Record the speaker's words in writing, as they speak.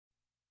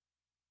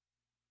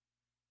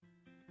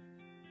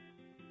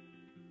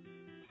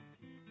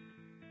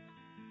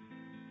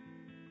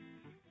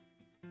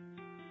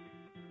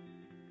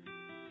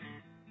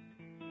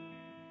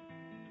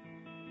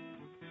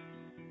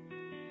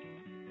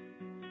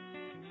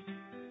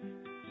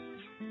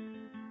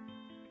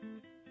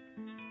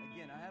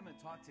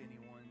haven't talked to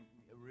anyone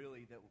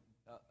really that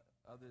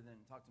other than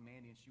talk to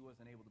Mandy, and she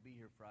wasn't able to be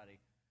here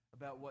Friday,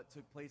 about what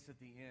took place at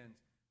the end.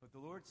 But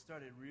the Lord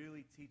started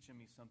really teaching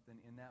me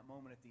something in that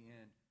moment at the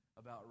end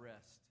about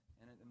rest.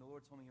 And the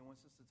Lord told me He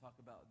wants us to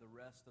talk about the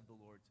rest of the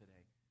Lord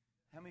today.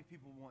 How many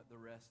people want the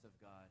rest of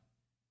God?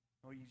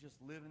 Or you just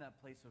live in that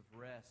place of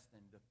rest and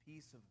the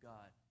peace of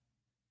God.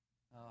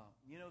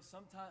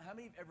 Sometimes, how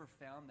many have ever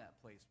found that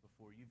place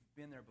before? You've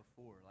been there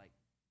before. Like,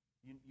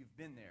 you've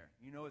been there.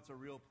 You know it's a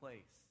real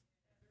place.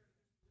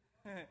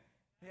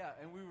 Yeah,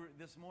 and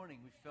this morning,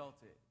 we felt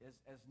it.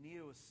 As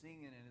Nia was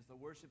singing and as the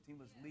worship team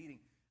was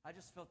leading, I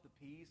just felt the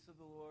peace of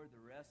the Lord,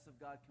 the rest of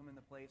God come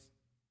into place.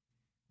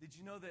 Did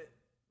you know that,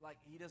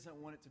 He doesn't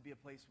want it to be a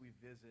place we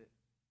visit?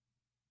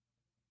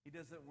 He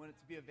doesn't want it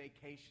to be a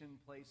vacation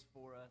place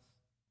for us.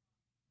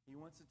 He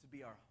wants it to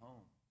be our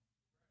home.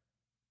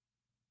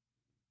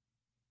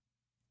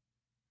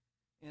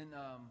 And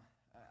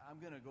I'm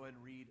going to go ahead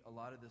and read a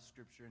lot of this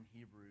scripture in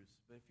Hebrews.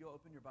 But if you'll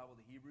open your Bible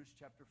to Hebrews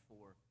chapter 4,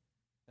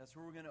 that's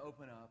where we're going to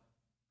open up.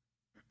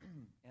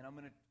 And I'm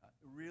going to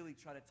really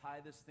try to tie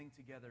this thing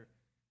together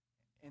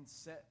and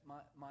set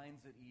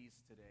minds at ease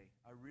today.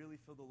 I really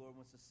feel the Lord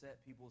wants to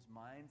set people's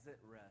minds at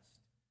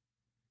rest.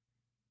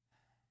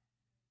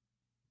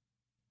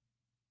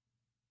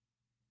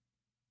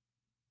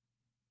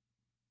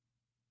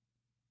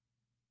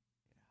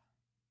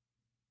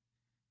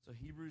 So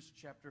Hebrews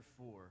chapter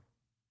 4.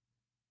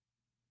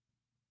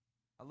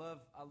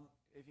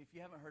 If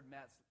you haven't heard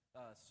Matt's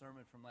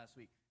sermon from last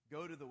week,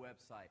 go to the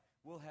website.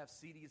 We'll have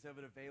CDs of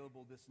it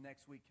available this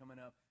next week coming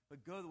up.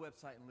 But go to the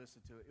website and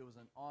listen to it. It was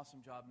an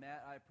awesome job.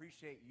 Matt, I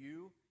appreciate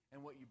you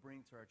and what you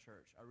bring to our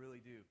church. I really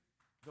do.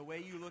 The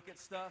way you look at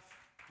stuff,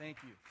 thank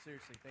you.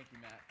 Seriously, thank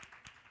you, Matt.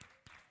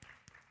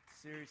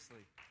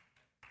 Seriously.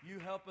 You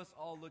help us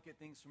all look at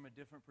things from a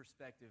different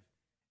perspective.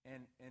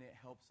 And it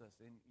helps us.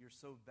 And you're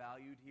so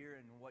valued here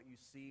in what you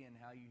see and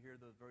how you hear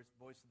the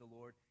voice of the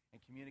Lord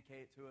and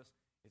communicate it to us.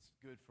 It's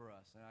good for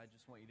us. And I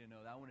just want you to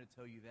know that. I want to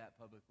tell you that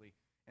publicly.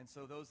 And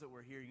so those that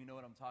were here, you know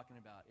what I'm talking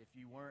about. If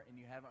you weren't and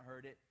you haven't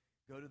heard it,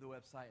 go to the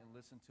website and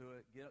listen to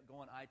it. Go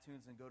on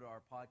iTunes and go to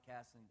our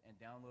podcast and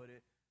download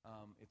it.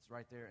 It's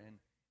right there.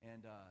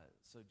 And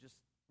so just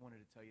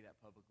wanted to tell you that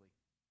publicly.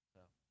 So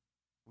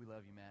we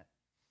love you, Matt.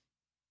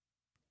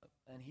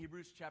 In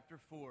Hebrews chapter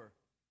 4,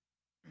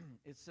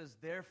 it says,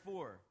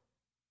 therefore,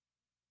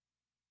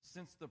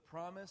 since the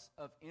promise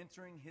of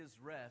entering His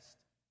rest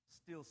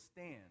still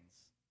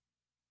stands,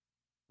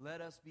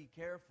 let us be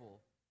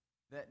careful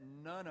that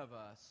none of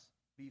us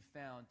be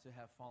found to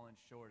have fallen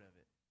short of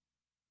it.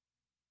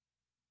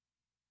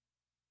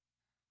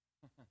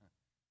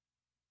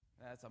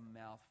 That's a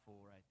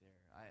mouthful right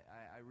there.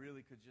 I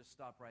really could just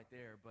stop right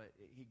there, but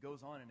he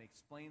goes on and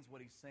explains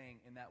what he's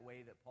saying in that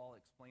way that Paul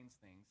explains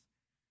things.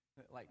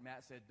 Like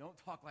Matt said, don't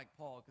talk like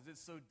Paul because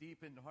it's so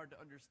deep and hard to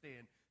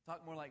understand.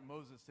 Talk more like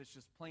Moses. It's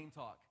just plain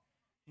talk,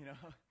 you know.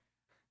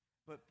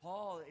 But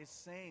Paul is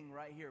saying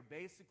right here,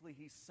 basically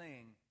he's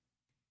saying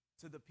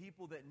to the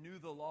people that knew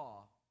the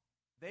law,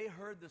 they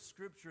heard the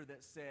scripture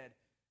that said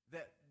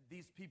that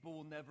these people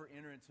will never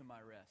enter into my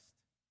rest.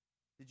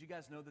 Did you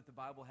guys know that the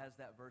Bible has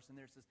that verse in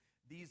there? It says,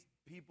 these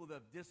people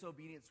of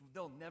disobedience,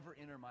 they'll never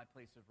enter my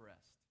place of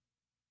rest.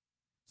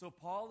 So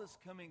Paul is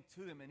coming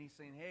to them and he's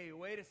saying, hey,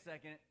 wait a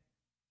second.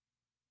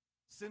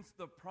 Since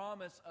the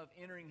promise of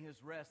entering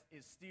His rest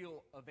is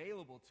still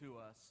available to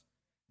us,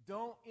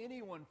 don't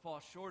anyone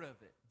fall short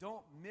of it.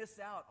 Don't miss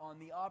out on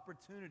the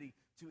opportunity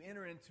to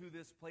enter into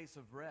this place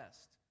of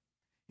rest.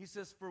 He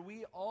says, for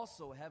we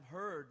also have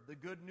heard the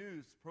good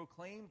news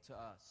proclaimed to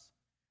us,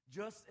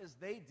 just as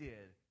they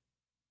did.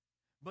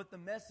 But the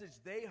message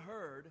they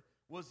heard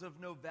was of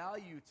no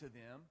value to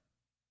them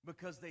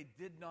because they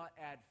did not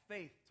add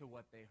faith to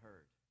what they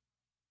heard.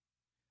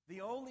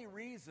 The only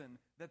reason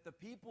that the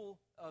people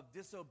of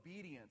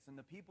disobedience and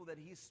the people that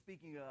he's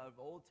speaking of,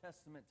 Old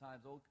Testament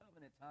times, Old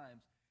Covenant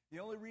times, the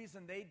only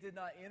reason they did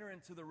not enter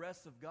into the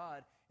rest of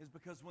God is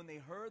because when they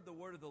heard the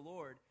word of the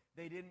Lord,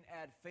 they didn't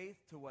add faith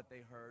to what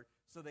they heard,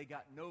 so they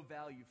got no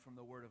value from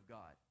the word of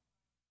God.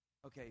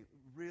 Okay,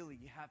 really,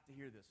 you have to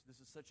hear this. This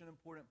is such an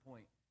important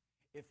point.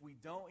 If we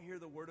don't hear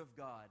the word of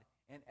God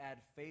and add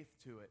faith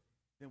to it,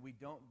 then we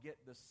don't get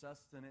the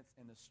sustenance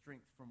and the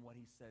strength from what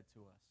he said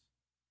to us.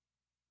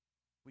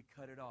 We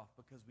cut it off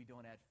because we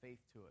don't add faith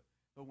to it.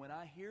 But when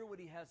I hear what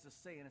he has to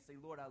say and I say,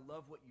 Lord, I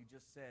love what you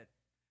just said,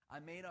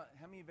 I may not,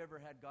 how many have ever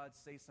had God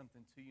say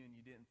something to you and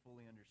you didn't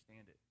fully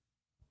understand it?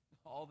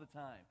 All the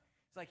time.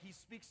 It's like he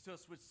speaks to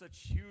us with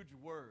such huge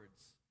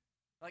words.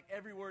 Like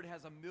every word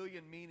has a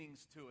million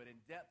meanings to it and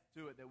depth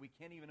to it that we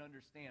can't even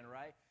understand,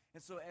 right?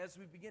 And so as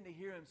we begin to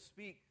hear him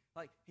speak,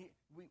 like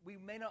we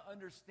may not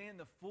understand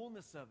the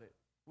fullness of it.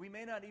 It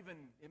may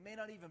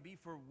not even be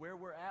for where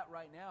we're at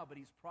right now, but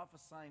he's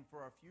prophesying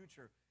for our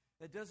future.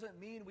 That doesn't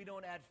mean we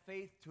don't add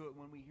faith to it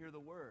when we hear the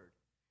word.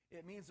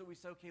 It means that we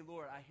say, okay,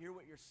 Lord, I hear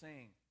what you're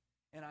saying,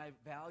 and I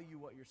value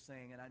what you're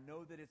saying, and I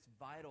know that it's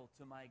vital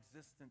to my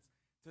existence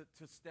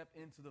to step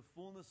into the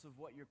fullness of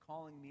what you're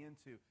calling me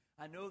into.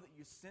 I know that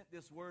you sent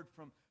this word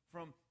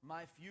from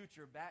my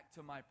future back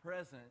to my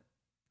present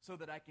so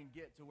that I can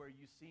get to where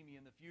you see me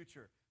in the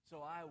future.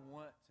 So I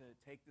want to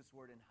take this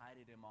word and hide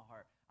it in my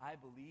heart. I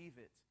believe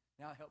it.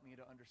 Now help me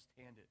to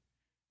understand it.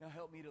 Now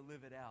help me to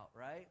live it out,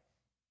 right?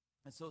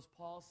 And so it's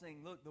Paul saying,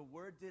 look, the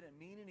word didn't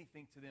mean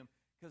anything to them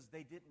because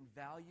they didn't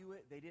value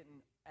it. They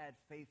didn't add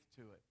faith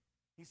to it.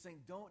 He's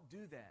saying, don't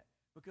do that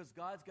because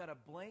God's got a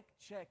blank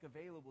check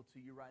available to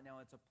you right now.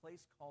 It's a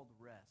place called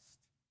rest.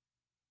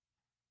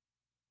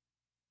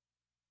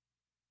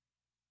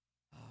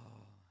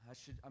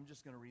 I'm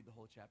just going to read the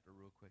whole chapter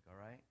real quick, all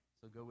right?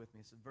 So go with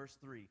me. So verse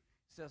 3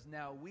 says,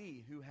 now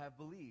we who have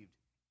believed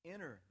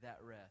enter that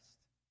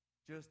rest,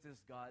 just as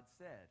God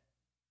said.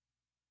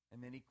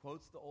 And then he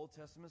quotes the Old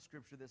Testament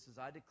scripture that says,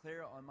 I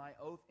declare on my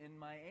oath in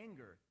my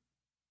anger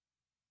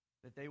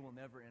that they will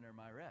never enter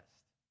my rest.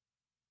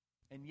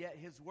 And yet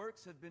his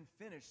works have been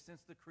finished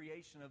since the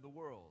creation of the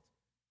world.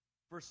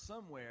 For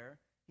somewhere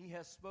he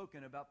has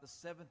spoken about the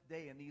seventh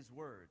day in these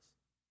words.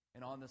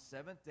 And on the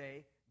seventh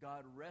day,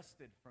 God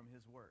rested from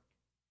his work.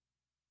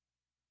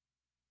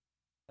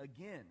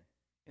 Again,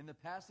 in the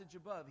passage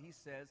above, he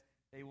says,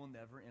 they will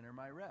never enter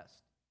my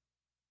rest.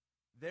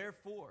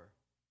 Therefore,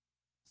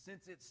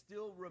 since it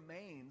still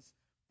remains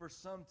for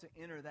some to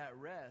enter that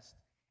rest,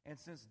 and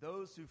since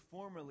those who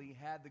formerly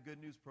had the good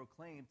news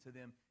proclaimed to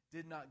them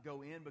did not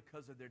go in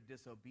because of their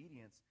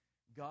disobedience,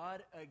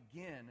 God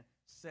again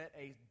set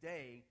a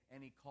day,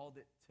 and he called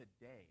it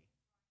today.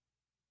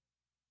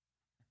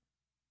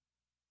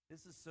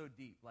 This is so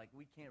deep. Like,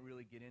 we can't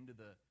really get into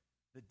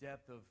the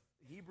depth of...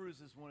 Hebrews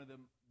is one of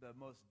the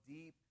most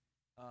deep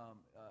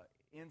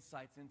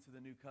insights into the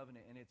new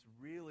covenant, and it's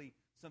really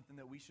something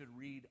that we should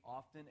read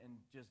often and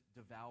just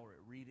devour it.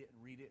 Read it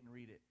and read it and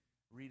read it.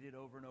 Read it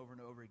over and over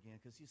and over again,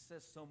 because he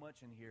says so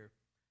much in here.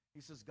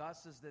 He says, God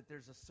says that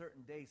there's a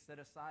certain day set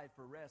aside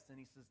for rest, and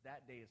he says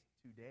that day is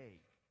today.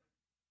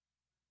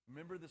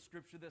 Remember the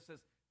scripture that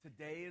says,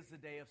 today is the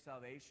day of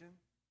salvation?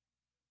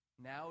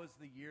 Now is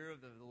the year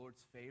of the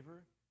Lord's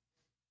favor?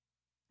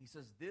 He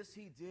says, this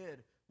he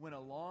did when a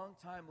long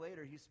time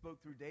later he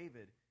spoke through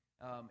David,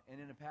 and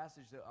in a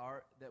passage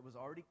that was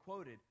already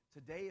quoted,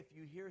 today if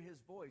you hear his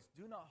voice,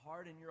 do not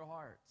harden your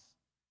hearts.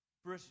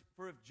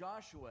 For if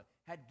Joshua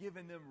had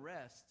given them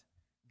rest,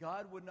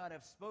 God would not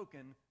have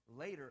spoken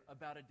later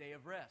about a day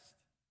of rest.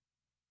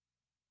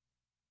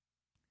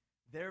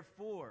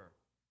 Therefore,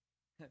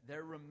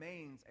 there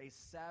remains a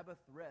Sabbath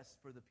rest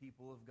for the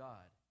people of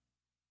God.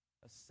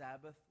 A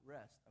Sabbath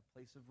rest, a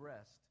place of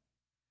rest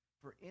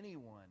for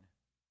anyone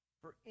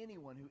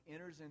who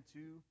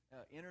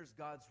enters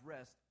God's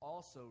rest,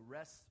 also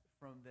rests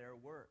from their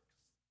works.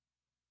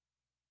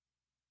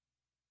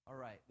 All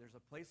right, there's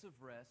a place of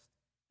rest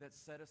that's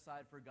set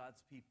aside for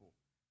God's people.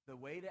 The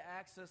way to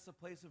access a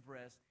place of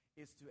rest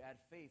is to add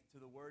faith to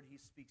the word he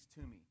speaks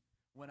to me.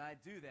 When I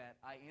do that,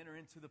 I enter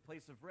into the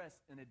place of rest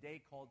in a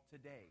day called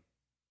today.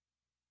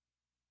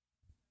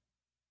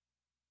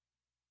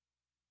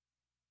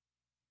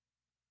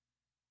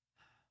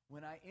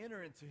 When I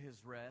enter into his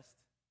rest,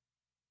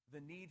 the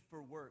need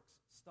for works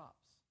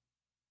stops.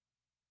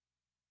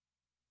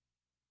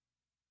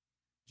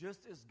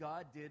 Just as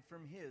God did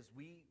from his,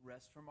 we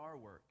rest from our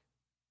work.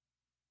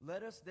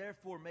 Let us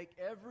therefore make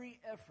every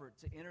effort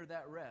to enter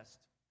that rest,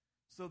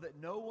 so that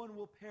no one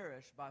will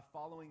perish by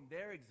following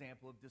their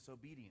example of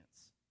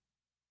disobedience.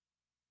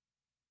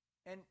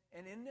 And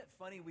isn't it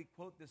funny, we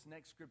quote this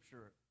next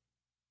scripture,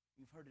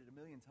 you've heard it a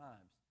million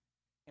times,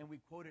 and we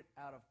quote it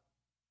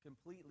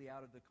completely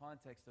out of the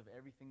context of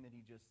everything that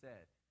he just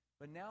said.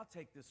 But now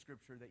take this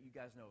scripture that you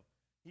guys know,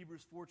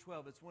 Hebrews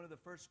 4:12. It's one of the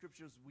first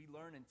scriptures we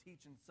learn and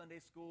teach in Sunday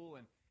school,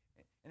 and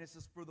it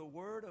says, for the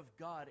word of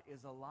God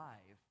is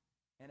alive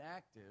and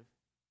active,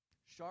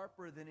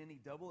 sharper than any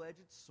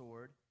double-edged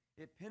sword.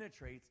 It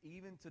penetrates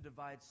even to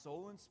divide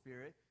soul and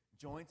spirit,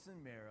 joints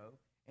and marrow,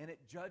 and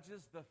it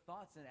judges the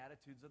thoughts and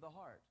attitudes of the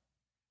heart.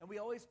 And we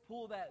always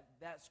pull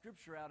that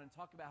scripture out and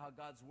talk about how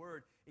God's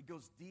word, it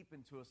goes deep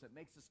into us. It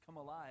makes us come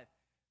alive.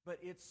 But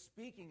it's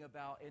speaking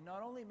about, it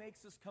not only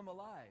makes us come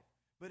alive,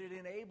 but it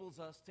enables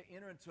us to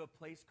enter into a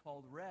place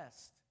called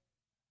rest.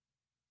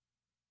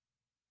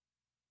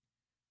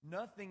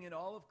 Nothing in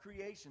all of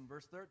creation,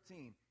 verse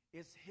 13,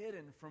 is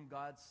hidden from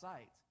God's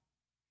sight.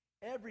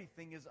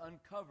 Everything is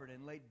uncovered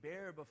and laid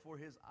bare before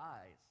his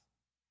eyes.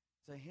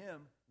 To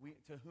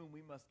whom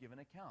we must give an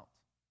account.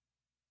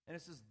 And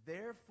it says,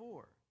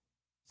 therefore,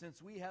 since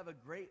we have a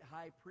great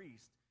high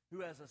priest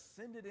who has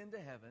ascended into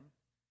heaven,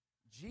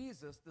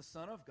 Jesus, the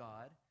Son of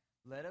God,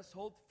 let us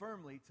hold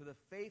firmly to the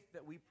faith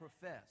that we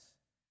profess.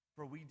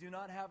 For we do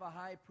not have a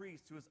high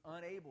priest who is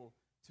unable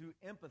to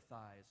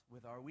empathize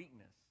with our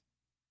weakness,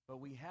 but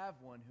we have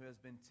one who has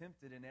been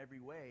tempted in every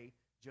way,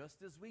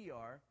 just as we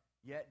are,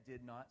 yet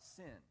did not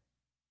sin.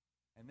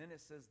 And then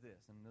it says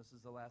this, and this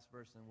is the last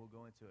verse, and we'll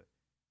go into it.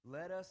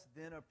 Let us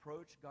then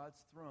approach God's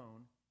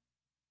throne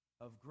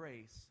of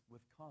grace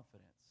with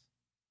confidence,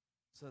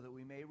 so that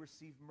we may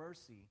receive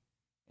mercy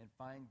and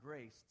find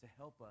grace to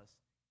help us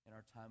in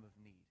our time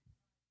of need.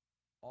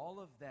 All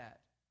of that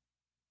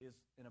is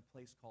in a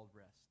place called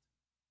rest.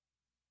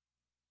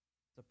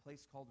 It's a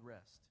place called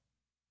rest.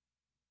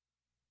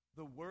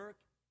 The work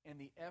and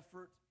the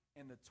effort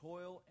and the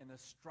toil and the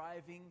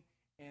striving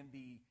and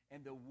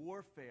the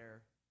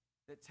warfare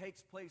that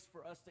takes place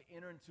for us to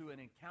enter into an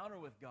encounter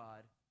with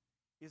God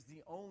is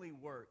the only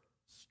work,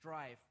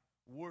 strife,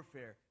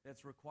 warfare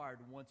that's required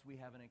once we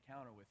have an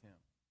encounter with Him.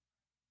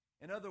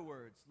 In other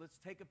words, let's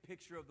take a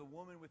picture of the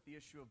woman with the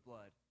issue of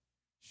blood.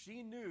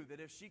 She knew that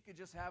if she could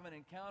just have an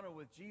encounter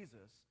with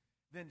Jesus,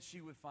 then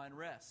she would find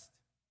rest.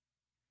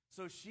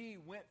 So she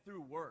went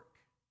through work,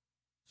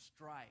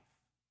 strife,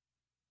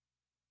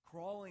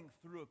 crawling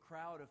through a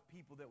crowd of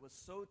people that was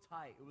so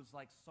tight, it was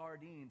like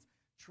sardines,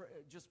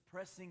 just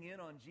pressing in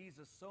on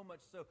Jesus, so much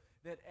so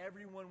that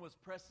everyone was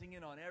pressing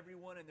in on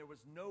everyone and there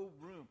was no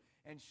room.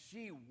 And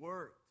she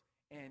worked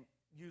and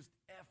used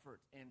effort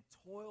and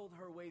toiled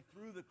her way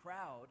through the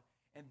crowd,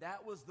 and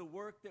that was the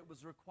work that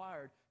was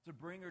required to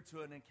bring her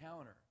to an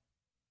encounter.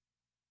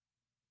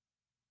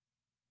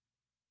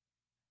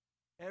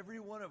 Every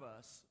one of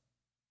us,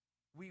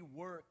 we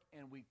work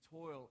and we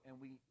toil and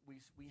we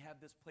have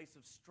this place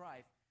of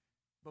strife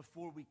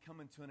before we come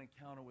into an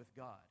encounter with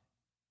God.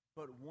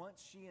 But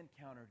once she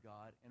encountered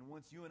God, and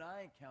once you and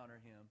I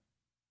encounter Him,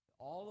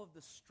 all of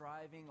the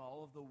striving,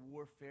 all of the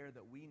warfare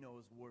that we know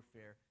as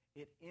warfare,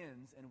 it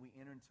ends and we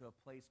enter into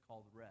a place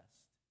called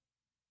rest.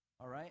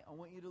 All right? I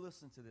want you to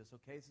listen to this,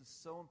 okay? This is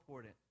so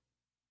important.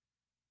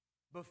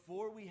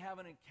 Before we have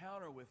an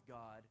encounter with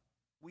God,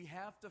 we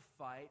have to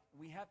fight,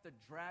 we have to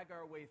drag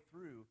our way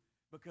through,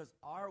 because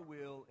our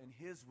will and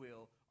His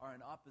will are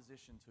in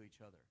opposition to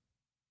each other.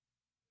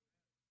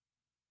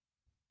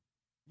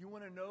 You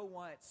want to know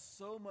why it's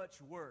so much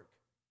work,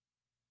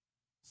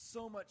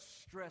 so much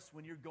stress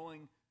when you're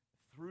going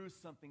through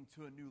something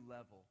to a new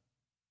level?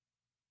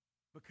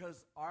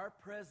 Because our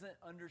present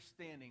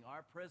understanding,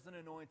 our present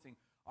anointing,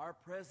 our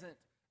present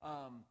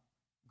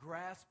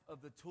grasp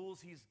of the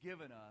tools He's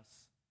given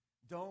us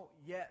don't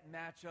yet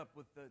match up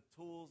with the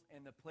tools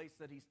and the place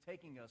that He's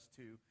taking us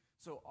to.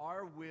 So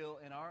our will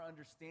and our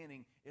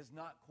understanding is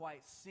not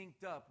quite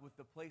synced up with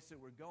the place that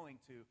we're going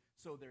to.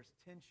 So there's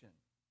tension.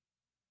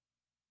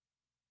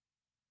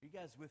 Are you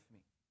guys with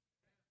me?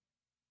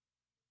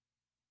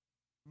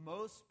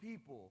 Most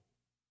people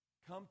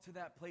come to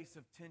that place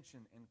of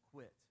tension and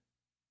quit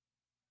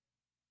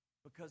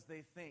because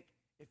they think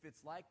if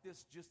it's like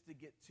this just to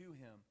get to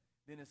Him,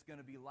 then it's going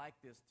to be like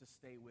this to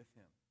stay with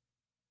Him.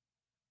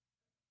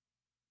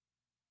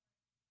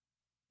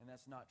 And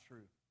that's not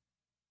true.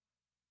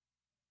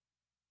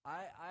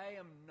 I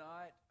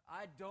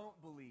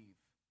don't believe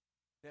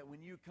that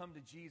when you come to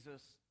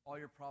Jesus, all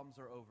your problems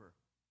are over.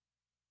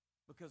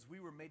 Because we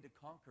were made to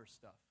conquer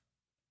stuff.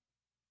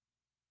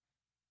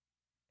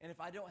 And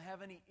if I don't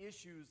have any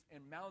issues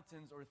and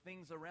mountains or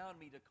things around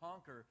me to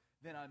conquer,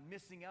 then I'm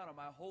missing out on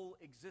my whole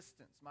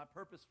existence. My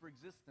purpose for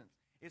existence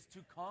is to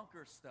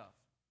conquer stuff.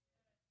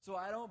 So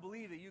I don't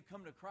believe that you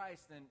come to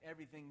Christ and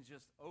everything's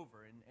just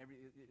over and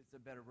it's a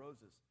bed of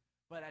roses.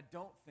 But I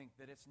don't think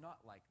that it's not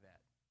like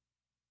that.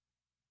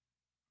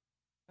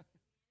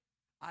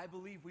 I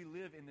believe we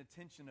live in the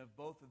tension of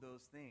both of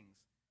those things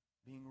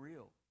being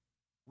real.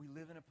 We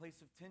live in a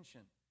place of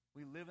tension.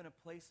 We live in a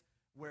place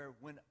where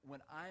when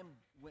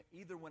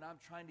I'm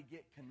trying to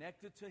get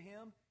connected to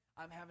Him,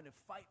 I'm having to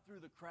fight through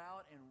the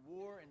crowd and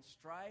war and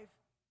strife,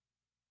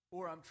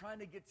 or I'm trying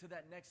to get to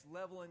that next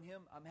level in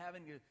Him, I'm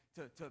having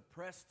to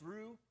press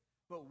through.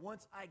 But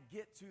once I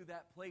get to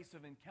that place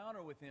of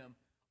encounter with Him,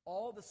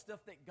 all the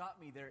stuff that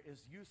got me there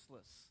is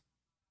useless.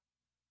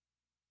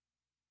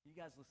 You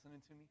guys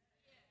listening to me?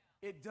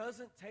 It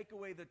doesn't take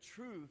away the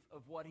truth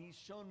of what He's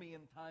shown me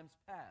in times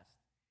past.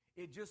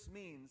 It just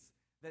means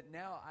that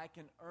now I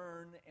can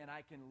earn and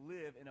I can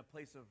live in a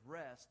place of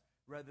rest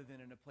rather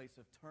than in a place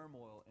of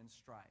turmoil and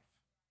strife.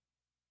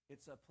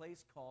 It's a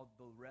place called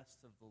the rest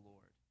of the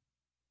Lord.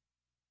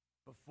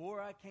 Before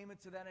I came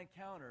into that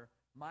encounter,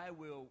 my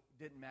will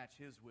didn't match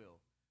His will.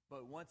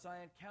 But once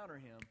I encounter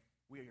Him,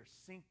 we are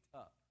synced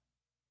up.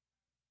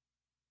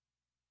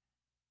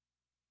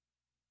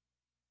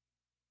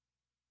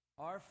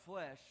 Our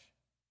flesh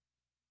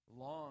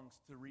longs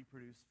to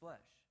reproduce flesh.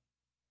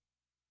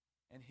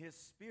 And His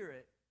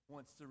Spirit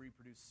wants to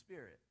reproduce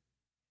spirit.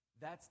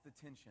 That's the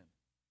tension.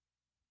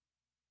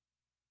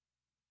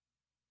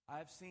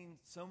 I've seen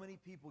so many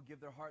people give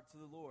their heart to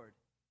the Lord,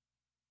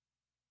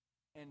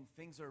 and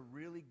things are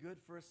really good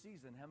for a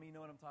season. How many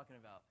know what I'm talking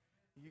about?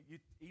 You,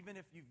 even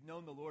if you've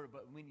known the Lord,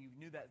 but when you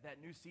knew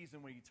that new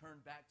season where you turn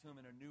back to Him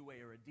in a new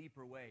way or a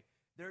deeper way,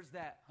 there's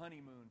that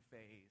honeymoon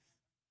phase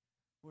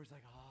where it's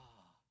like,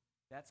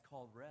 that's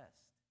called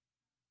rest.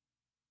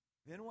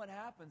 Then what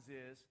happens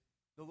is,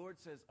 the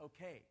Lord says,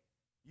 okay,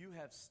 you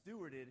have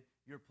stewarded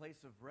your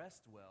place of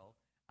rest well.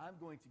 I'm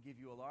going to give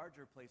you a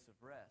larger place of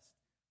rest.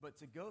 But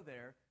to go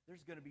there,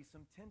 there's going to be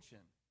some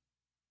tension.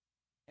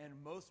 And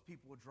most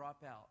people will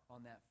drop out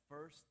on that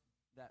first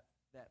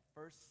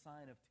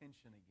sign of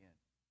tension again,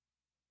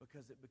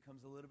 because it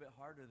becomes a little bit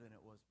harder than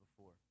it was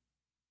before.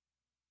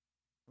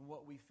 And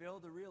what we fail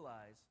to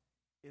realize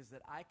is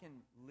that I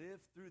can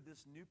live through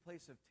this new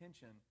place of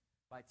tension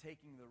by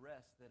taking the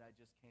rest that I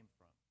just came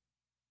from.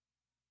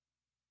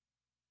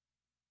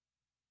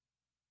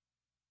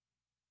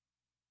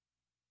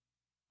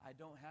 I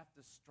don't have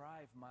to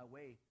strive my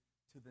way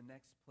to the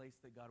next place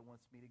that God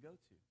wants me to go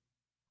to.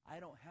 I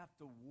don't have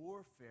to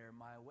warfare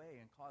my way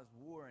and cause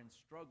war and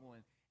struggle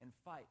and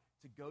fight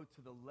to go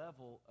to the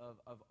level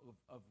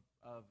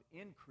of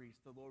increase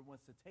the Lord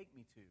wants to take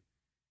me to,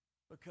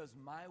 because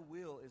my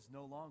will is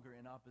no longer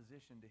in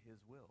opposition to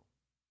His will.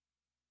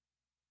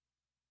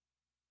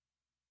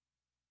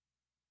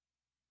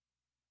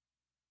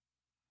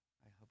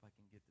 I hope I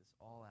can get this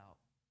all out.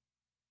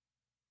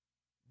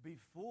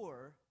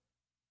 Before,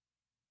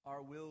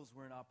 our wills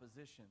were in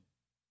opposition.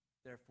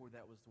 Therefore,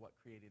 that was what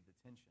created the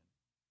tension.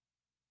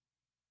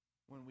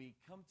 When we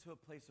come to a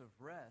place of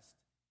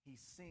rest, He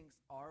syncs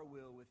our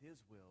will with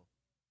His will.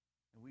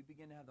 And we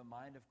begin to have the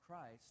mind of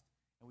Christ,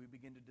 and we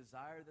begin to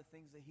desire the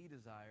things that He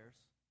desires.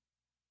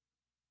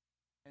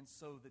 And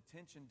so the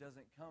tension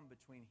doesn't come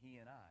between He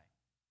and I.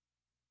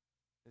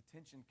 The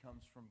tension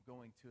comes from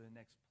going to the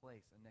next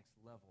place, a next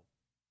level.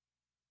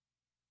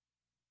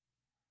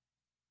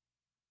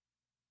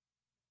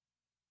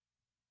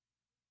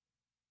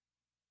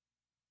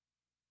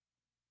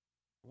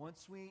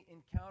 Once we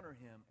encounter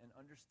Him and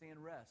understand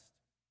rest,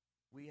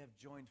 we have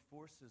joined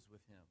forces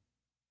with Him.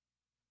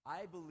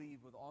 I believe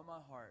with all my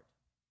heart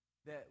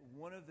that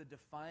one of the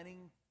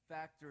defining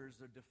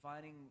factors or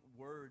defining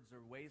words or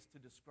ways to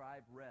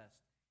describe rest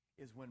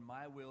is when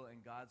my will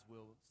and God's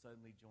will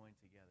suddenly join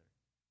together.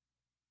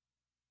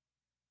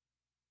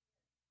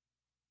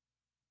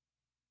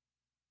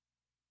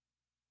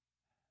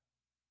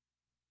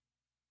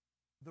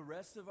 The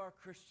rest of our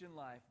Christian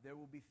life, there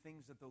will be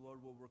things that the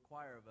Lord will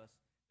require of us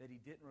that He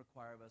didn't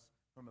require of us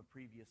from a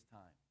previous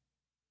time.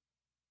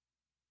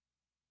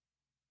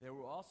 There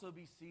will also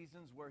be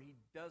seasons where He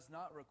does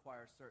not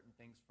require certain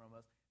things from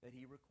us that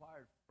He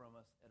required from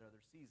us at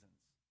other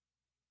seasons.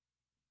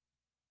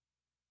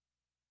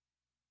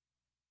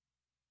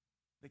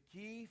 The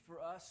key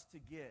for us to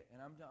get, and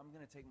I'm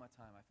going to take my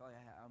time. I feel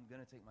like I'm going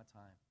to take my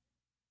time.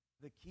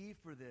 The key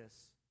for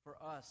this, for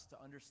us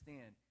to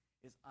understand,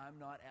 is I'm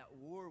not at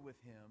war with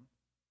Him.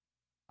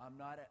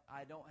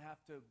 I don't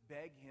have to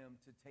beg Him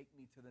to take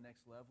me to the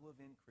next level of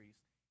increase.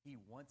 He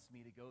wants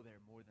me to go there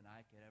more than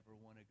I could ever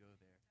want to go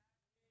there.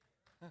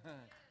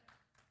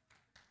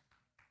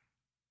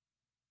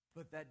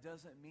 But that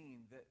doesn't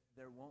mean that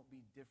there won't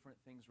be different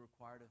things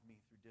required of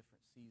me through different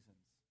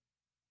seasons.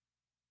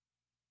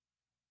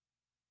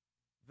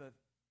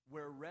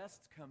 Where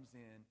rest comes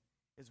in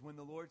is when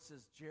the Lord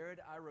says,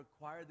 Jared, I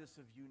require this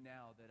of you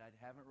now that I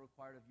haven't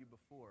required of you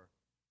before.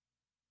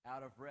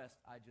 Out of rest,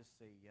 I just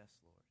say, yes,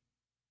 Lord.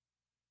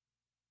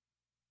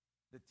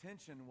 The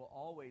tension will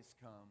always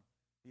come.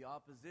 The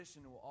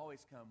opposition will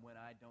always come when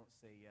I don't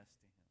say yes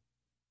to Him.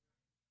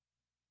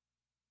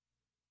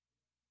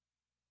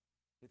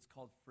 It's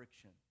called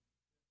friction.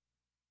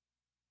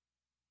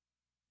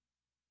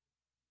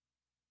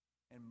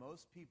 And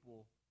most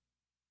people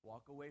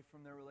walk away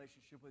from their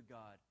relationship with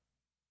God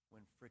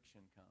when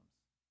friction comes,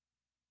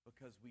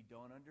 because we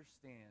don't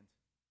understand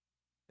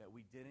that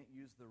we didn't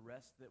use the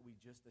rest that we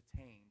just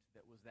attained,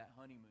 that was that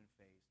honeymoon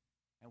phase,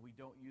 and we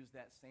don't use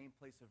that same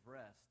place of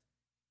rest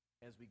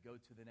as we go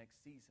to the next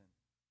season,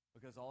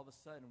 because all of a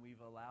sudden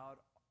we've allowed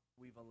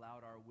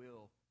our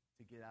will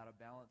to get out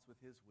of balance with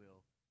His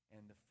will,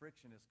 and the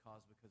friction is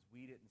caused because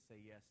we didn't say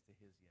yes to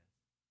His yes.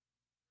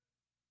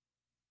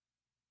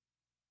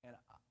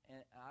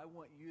 And I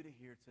want you to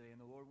hear today,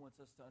 and the Lord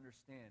wants us to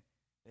understand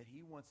that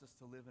He wants us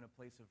to live in a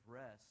place of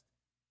rest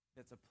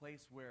that's a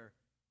place where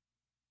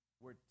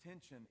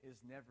tension is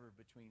never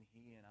between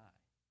He and I.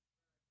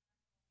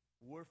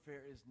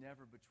 Warfare is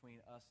never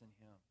between us and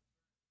Him.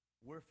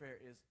 Warfare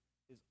is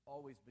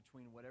always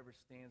between whatever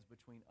stands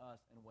between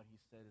us and what He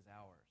said is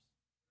ours.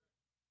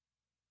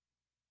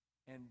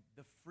 And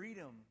the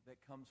freedom that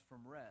comes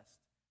from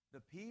rest, the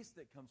peace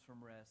that comes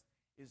from rest,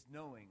 is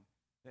knowing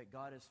that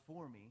God is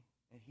for me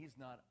and He's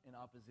not in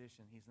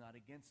opposition. He's not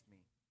against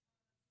me.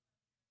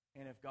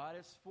 And if God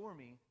is for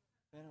me,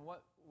 then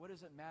what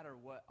does it matter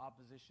what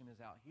opposition is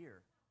out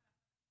here?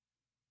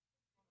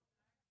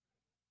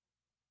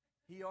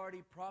 He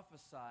already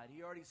prophesied.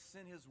 He already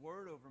sent His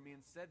word over me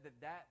and said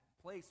that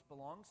place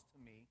belongs to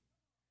me.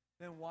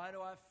 Then why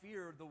do I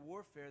fear the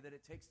warfare that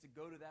it takes to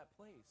go to that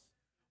place?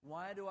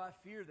 Why do I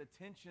fear the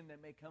tension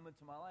that may come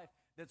into my life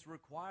that's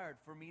required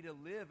for me to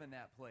live in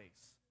that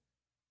place?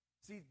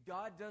 See,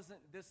 God doesn't,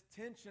 this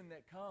tension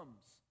that comes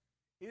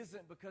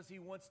isn't because He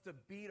wants to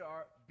beat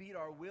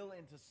our will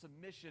into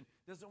submission,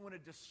 doesn't want to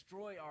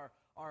destroy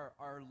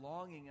our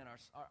longing and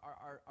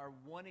our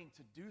wanting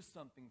to do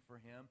something for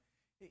Him.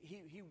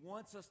 He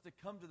wants us to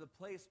come to the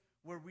place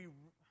where we...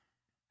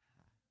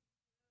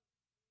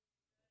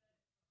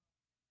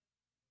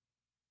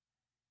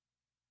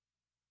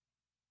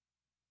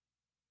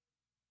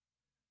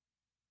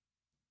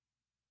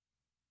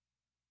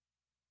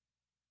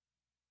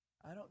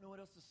 I don't know what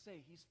else to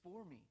say. He's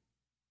for me.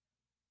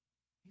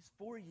 He's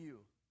for you.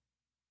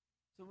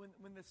 So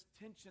when this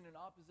tension and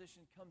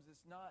opposition comes,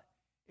 it's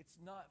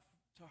not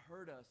to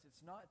hurt us.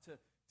 It's not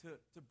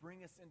to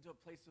bring us into a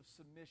place of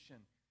submission.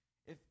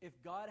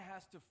 If God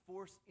has to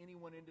force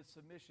anyone into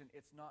submission,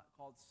 it's not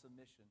called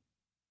submission.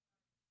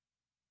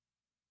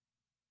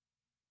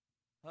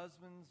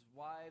 husbands,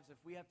 wives, if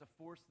we have to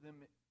force them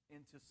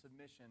into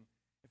submission,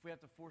 if we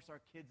have to force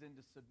our kids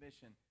into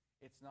submission,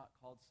 it's not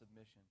called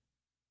submission.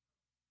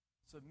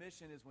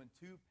 Submission is when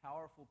two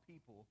powerful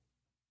people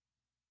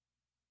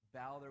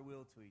bow their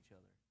will to each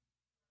other.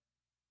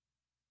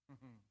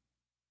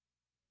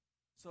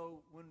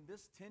 So when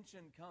this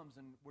tension comes,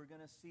 and we're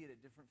going to see it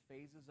at different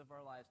phases of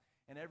our lives,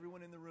 and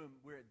everyone in the room,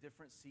 we're at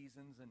different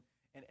seasons,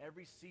 and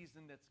every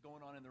season that's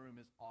going on in the room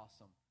is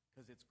awesome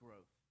because it's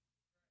growth.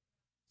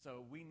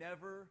 So we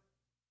never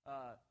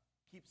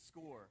keep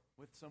score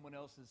with someone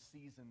else's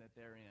season that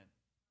they're in.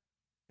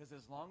 Because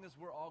as long as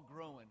we're all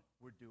growing,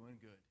 we're doing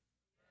good.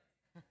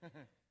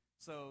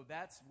 So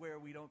that's where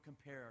we don't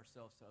compare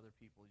ourselves to other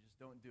people. Just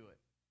don't do it.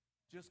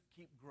 Just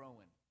keep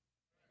growing.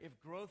 If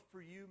growth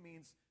for you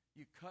means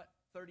you cut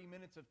 30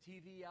 minutes of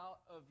TV out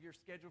of your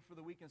schedule for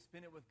the week and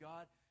spend it with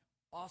God,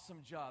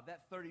 awesome job.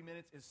 That 30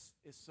 minutes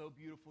is so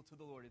beautiful to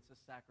the Lord. It's a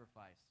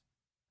sacrifice.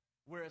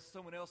 Whereas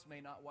someone else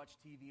may not watch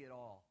TV at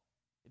all.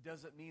 It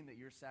doesn't mean that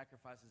your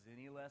sacrifice is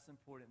any less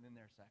important than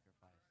their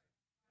sacrifice.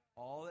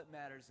 All that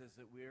matters is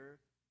that we're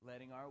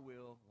letting our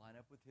will line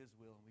up with His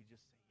will, and we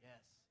just say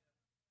yes.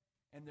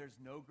 And there's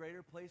no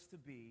greater place to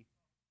be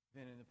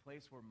than in a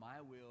place where my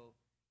will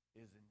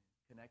is in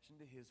connection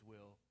to His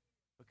will,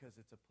 because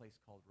it's a place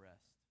called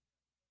rest.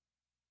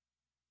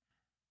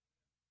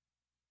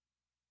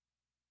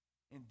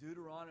 In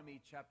Deuteronomy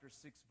chapter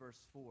 6,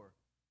 verse 4,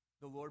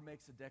 the Lord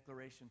makes a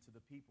declaration to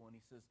the people, and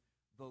He says,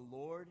 "The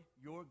Lord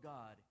your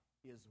God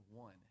is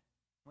one."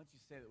 Why don't you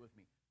say that with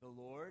me? The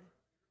Lord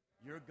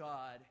your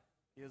God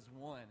is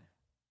one.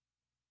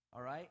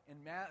 All right?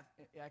 In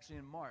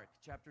Mark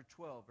chapter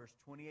 12, verse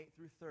 28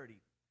 through 30,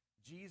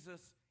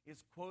 Jesus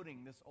is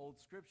quoting this old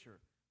scripture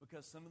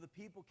because some of the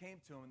people came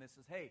to Him and they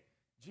says, "Hey,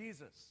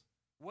 Jesus,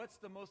 what's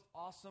the most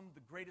awesome, the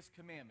greatest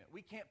commandment?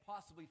 We can't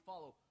possibly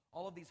follow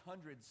all of these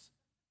hundreds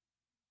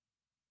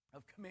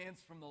of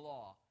commands from the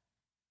law."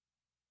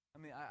 I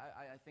mean,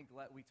 I think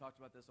we talked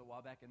about this a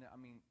while back, and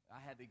I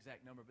had the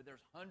exact number, but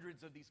there's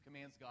hundreds of these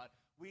commands, God.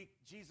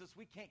 Jesus,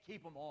 we can't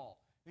keep them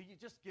all. You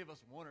just give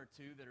us one or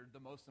two that are the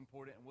most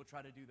important, and we'll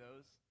try to do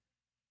those.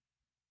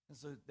 And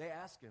so they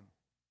ask Him.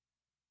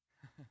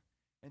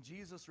 And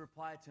Jesus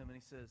replied to him, and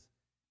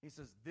he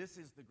says, "This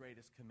is the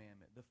greatest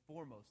commandment, the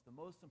foremost, the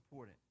most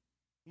important."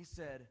 He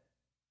said,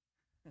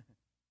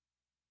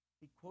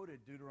 he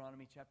quoted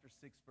Deuteronomy chapter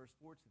 6, verse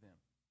 4 to them.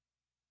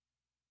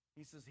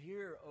 He says,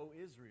 "Hear, O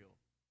Israel,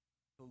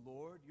 the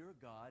Lord your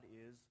God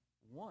is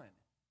one."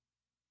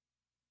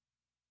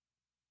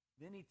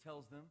 Then He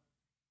tells them,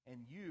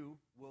 "And you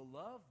will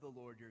love the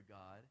Lord your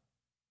God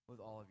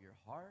with all of your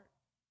heart,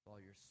 with all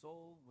your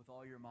soul, with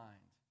all your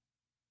mind."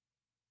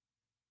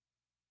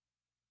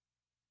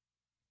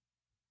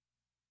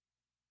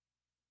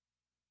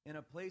 In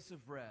a place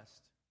of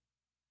rest,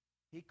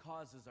 He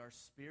causes our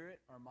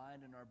spirit, our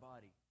mind, and our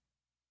body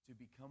to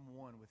become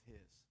one with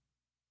His.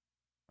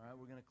 All right,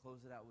 we're going to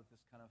close it out with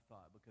this kind of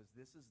thought, because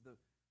this is the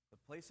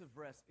place of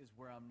rest is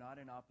where I'm not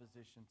in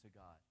opposition to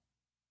God.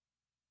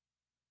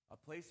 A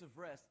place of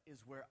rest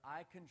is where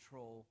I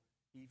control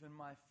even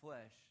my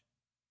flesh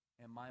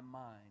and my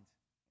mind.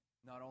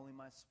 Not only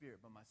my spirit,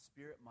 but my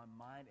spirit, my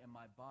mind, and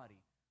my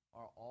body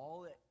are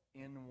all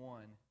in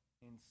one,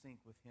 in sync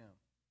with Him.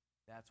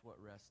 That's what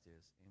rest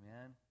is.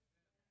 Amen?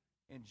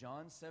 In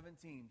John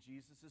 17,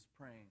 Jesus is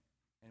praying,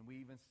 and we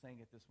even sang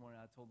it this morning.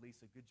 I told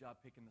Lisa, good job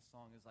picking the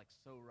song. It's like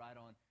so right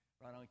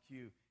on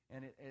cue.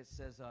 And it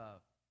says,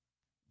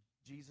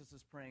 Jesus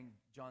is praying,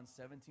 John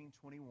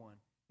 17:21.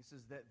 He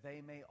says that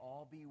they may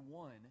all be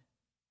one,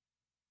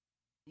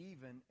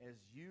 even as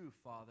you,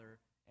 Father,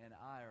 and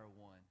I are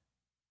one.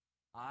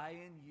 I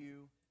and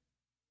you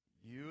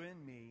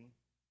and me,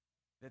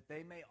 that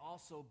they may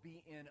also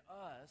be in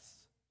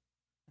us,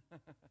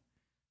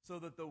 so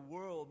that the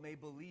world may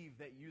believe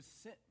that you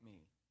sent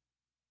me.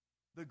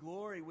 The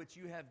glory which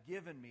you have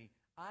given me,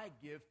 I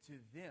give to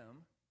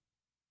them.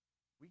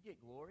 We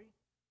get glory?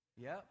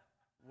 Yep.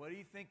 What do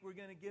you think we're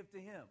going to give to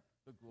Him?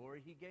 The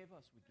glory He gave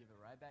us, we give it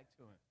right back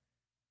to Him.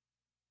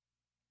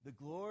 The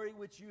glory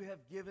which you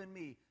have given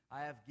me,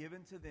 I have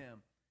given to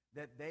them,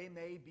 that they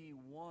may be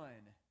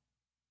one.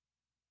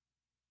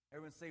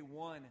 Everyone say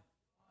one.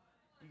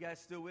 You guys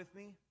still with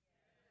me?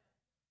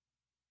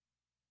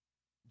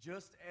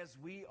 Just as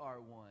we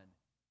are one.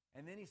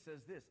 And then He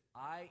says this,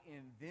 I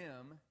in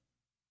them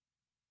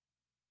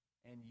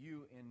and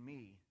you in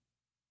me,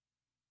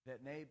 that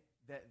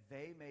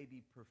they may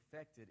be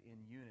perfected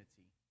in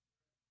unity,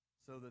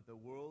 so that the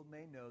world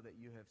may know that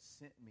you have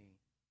sent me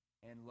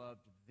and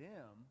loved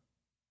them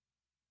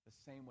the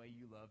same way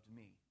you loved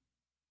me.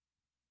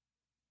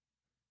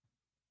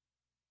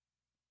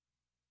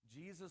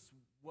 Jesus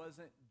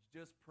wasn't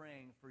just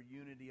praying for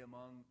unity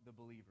among the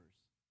believers.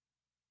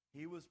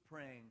 He was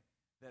praying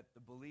that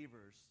the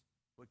believers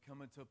would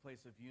come into a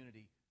place of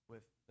unity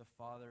with the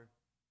Father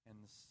and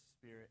the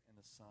Spirit and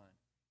the Son,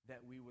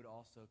 that we would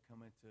also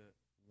come into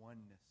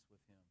oneness with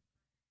Him.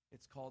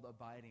 It's called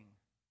abiding.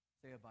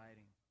 Say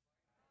abiding.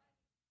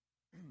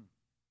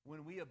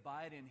 When we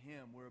abide in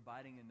Him, we're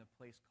abiding in the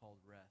place called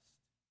rest.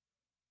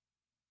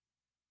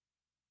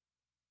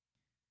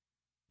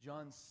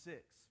 John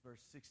 6,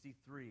 verse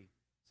 63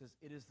 says,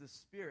 "It is the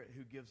Spirit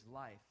who gives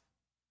life.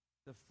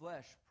 The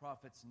flesh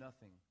profits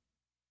nothing.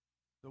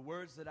 The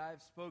words that I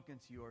have spoken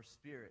to you are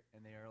spirit,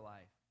 and they are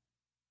life."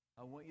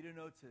 I want you to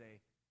know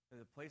today that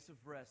the place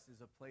of rest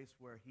is a place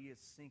where He is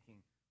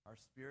syncing our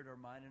spirit, our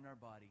mind, and our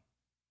body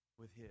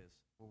with His,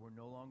 where we're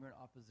no longer in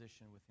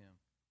opposition with Him.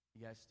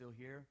 You guys still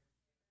here?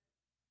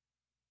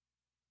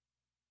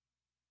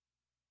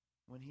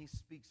 When He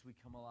speaks, we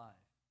come alive.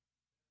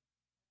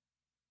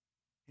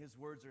 His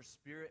words are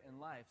spirit and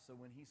life. So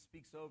when He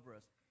speaks over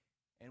us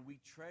and we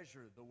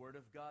treasure the Word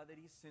of God that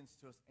He sends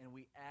to us and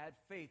we add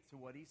faith to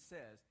what He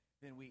says,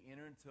 then we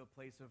enter into a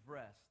place of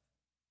rest.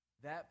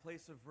 That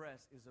place of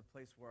rest is a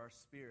place where our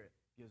spirit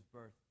gives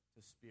birth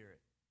to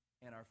spirit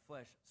and our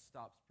flesh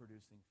stops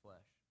producing flesh.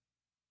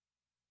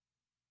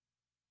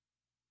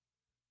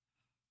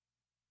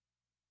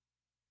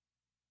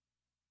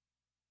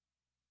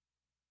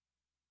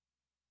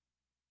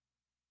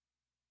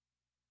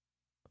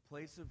 A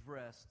place of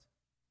rest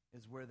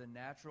is where the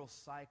natural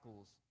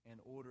cycles and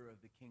order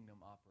of the kingdom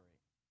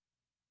operate.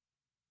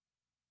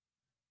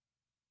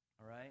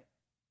 All right?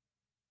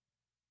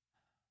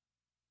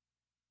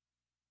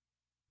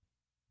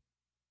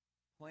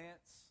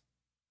 Plants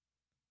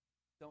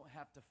don't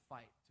have to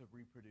fight to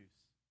reproduce.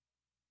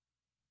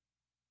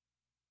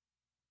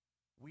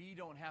 We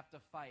don't have to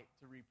fight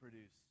to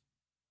reproduce.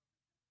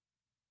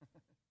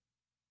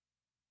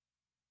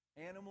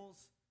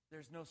 Animals,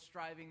 there's no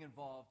striving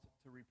involved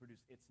to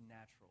reproduce. It's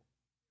natural.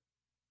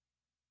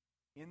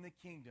 In the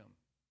kingdom,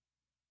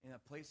 in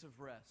a place of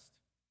rest,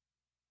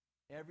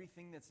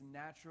 everything that's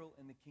natural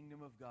in the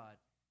kingdom of God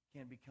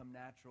can become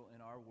natural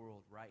in our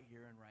world right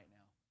here and right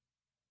now.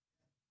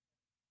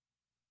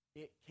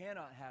 It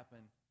cannot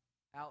happen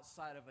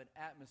outside of an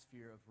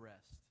atmosphere of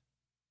rest.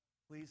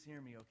 Please hear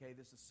me, okay?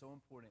 This is so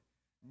important.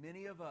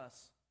 Many of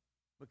us,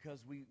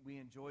 because we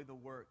enjoy the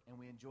work and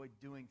we enjoy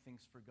doing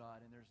things for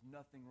God, and there's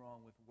nothing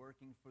wrong with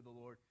working for the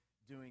Lord,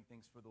 doing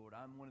things for the Lord.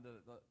 I'm one of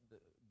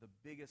the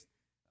biggest...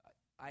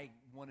 I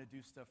want to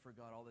do stuff for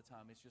God all the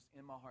time. It's just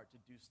in my heart to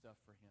do stuff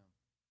for Him.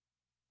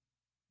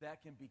 That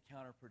can be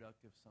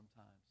counterproductive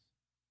sometimes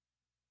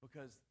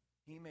because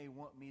He may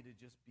want me to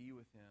just be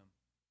with Him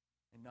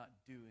and not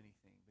do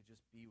anything, but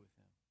just be with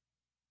Him.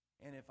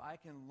 And if I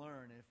can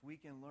learn, and if we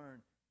can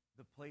learn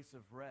the place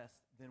of rest,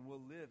 then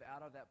we'll live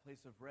out of that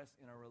place of rest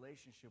in our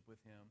relationship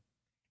with Him,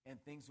 and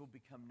things will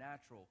become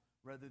natural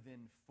rather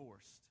than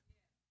forced.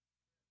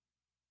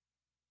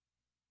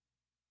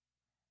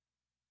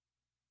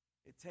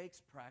 It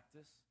takes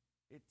practice.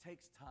 It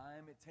takes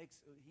time.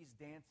 He's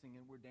dancing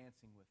and we're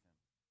dancing with Him.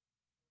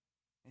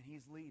 And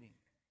He's leading.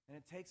 And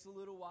it takes a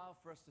little while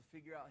for us to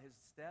figure out His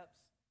steps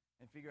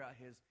and figure out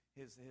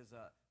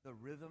the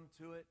rhythm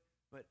to it.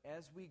 But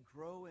as we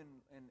grow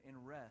in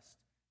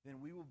rest,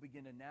 then we will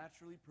begin to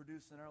naturally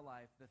produce in our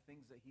life the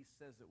things that He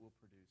says it will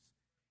produce.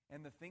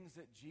 And the things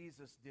that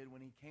Jesus did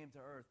when He came to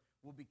earth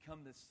will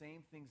become the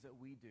same things that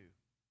we do.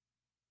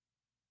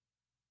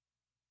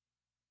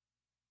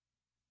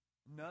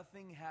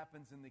 Nothing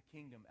happens in the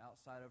kingdom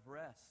outside of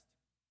rest.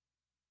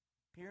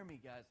 Hear me,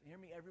 guys. Hear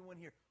me, everyone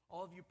here.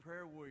 All of you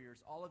prayer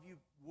warriors, all of you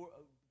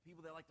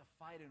people that like to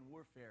fight in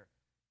warfare.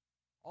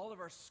 All of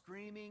our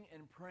screaming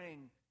and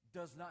praying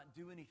does not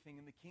do anything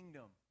in the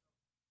kingdom.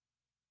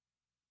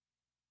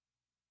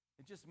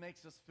 It just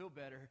makes us feel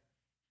better.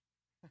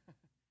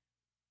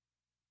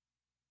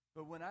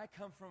 But when I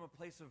come from a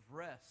place of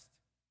rest,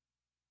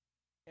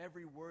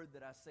 every word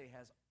that I say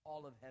has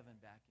all of heaven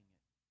backing it.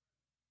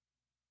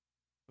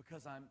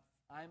 Because I'm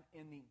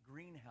in the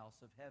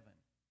greenhouse of heaven,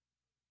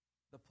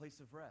 the place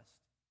of rest.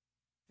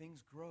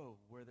 Things grow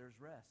where there's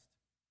rest.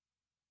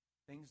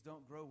 Things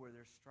don't grow where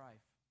there's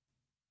strife.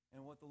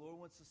 And what the Lord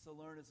wants us to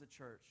learn as a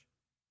church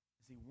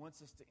is He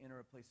wants us to enter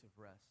a place of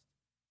rest.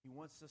 He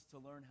wants us to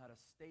learn how to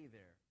stay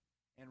there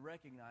and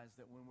recognize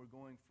that when we're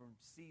going from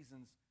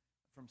seasons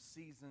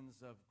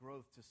of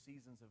growth to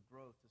seasons of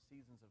growth to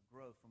seasons of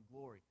growth, from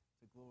glory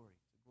to glory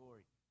to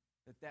glory,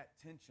 that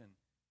tension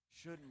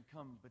shouldn't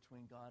come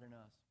between God and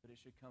us, but it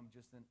should come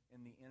just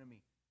in the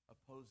enemy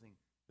opposing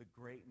the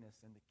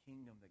greatness and the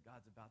kingdom that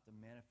God's about to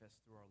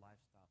manifest through our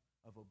lifestyle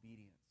of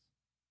obedience.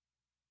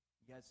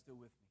 You guys still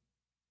with me?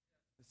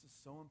 This is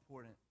so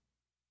important.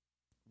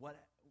 I'm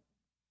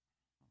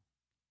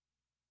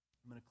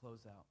going to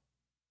close out.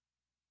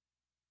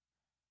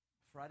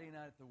 Friday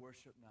night at the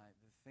worship night,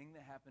 the thing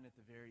that happened at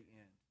the very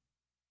end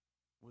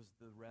was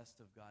the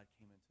rest of God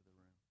came into the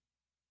room.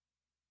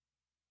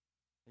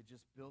 It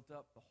just built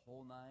up the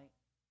whole night.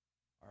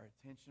 Our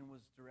attention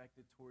was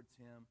directed towards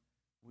Him.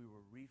 We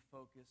were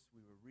refocused.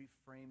 We were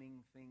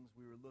reframing things.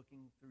 We were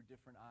looking through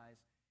different eyes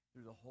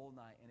through the whole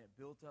night. And it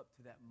built up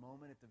to that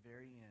moment at the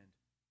very end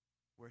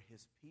where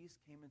His peace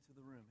came into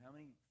the room. How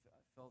many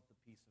felt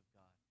the peace of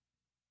God?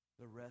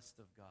 The rest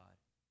of God.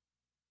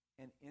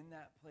 And in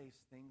that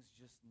place, things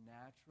just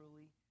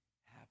naturally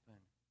happen.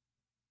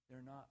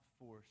 They're not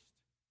forced.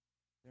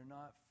 They're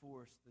not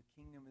forced. The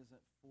kingdom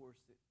isn't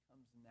forced. It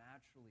comes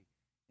naturally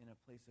in a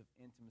place of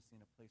intimacy,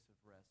 in a place of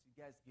rest. You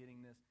guys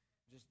getting this?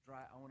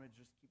 I want to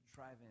just keep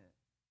driving it.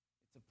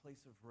 It's a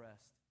place of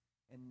rest.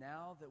 And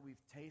now that we've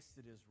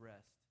tasted his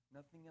rest,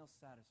 nothing else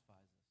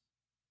satisfies us.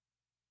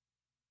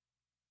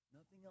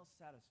 Nothing else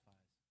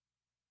satisfies.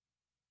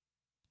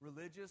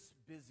 Religious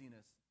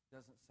busyness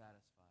doesn't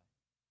satisfy.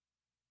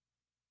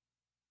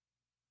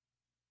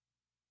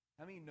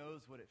 How many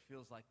knows what it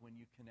feels like when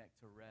you connect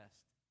to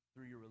rest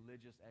through your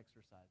religious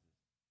exercises?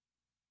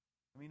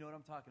 I mean, you know what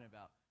I'm talking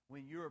about.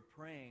 When you're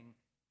praying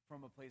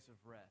from a place of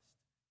rest.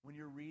 When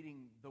you're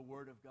reading the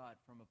Word of God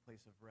from a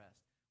place of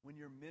rest. When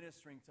you're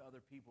ministering to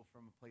other people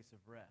from a place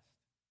of rest.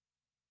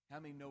 How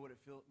many knows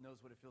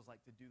what it feels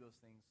like to do those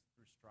things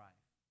through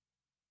strife?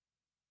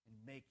 And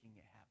making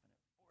it happen,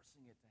 and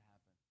forcing it to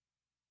happen.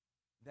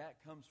 That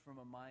comes from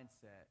a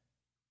mindset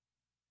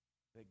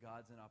that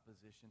God's in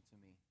opposition to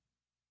me.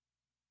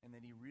 And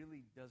that he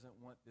really doesn't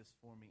want this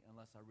for me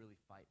unless I really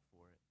fight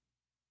for it.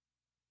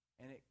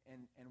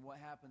 And what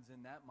happens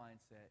in that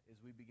mindset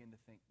is we begin to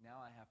think, now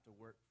I have to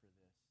work for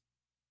this.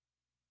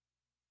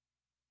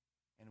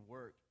 And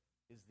work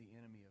is the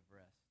enemy of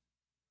rest.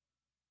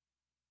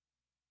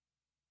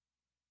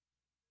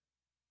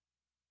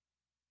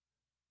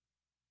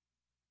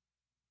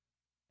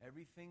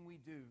 Everything we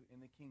do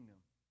in the kingdom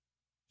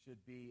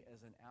should be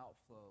as an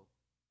outflow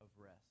of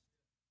rest.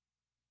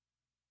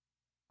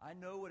 I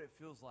know what it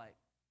feels like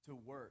to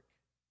work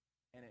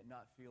and it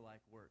not feel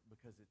like work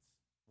because it's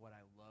what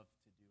I love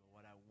to do or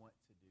what I want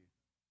to do.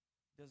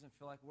 It doesn't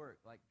feel like work.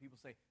 Like people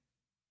say,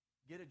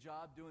 get a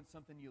job doing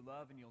something you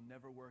love and you'll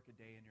never work a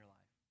day in your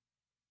life.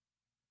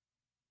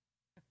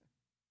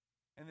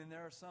 And then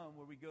there are some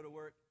where we go to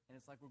work and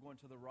it's like we're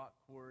going to the rock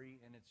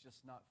quarry and it's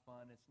just not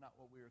fun. It's not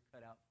what we were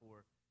cut out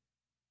for.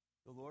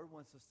 The Lord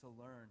wants us to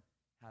learn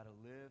how to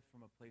live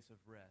from a place of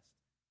rest,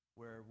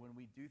 where when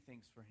we do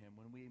things for him,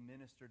 when we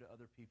minister to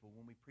other people,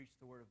 when we preach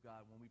the Word of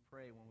God, when we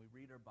pray, when we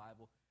read our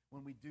Bible,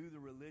 when we do the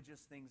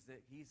religious things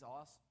that he's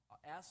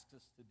asked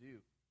us to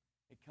do,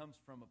 it comes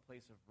from a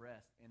place of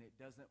rest, and it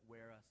doesn't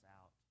wear us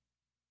out.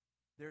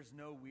 There's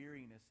no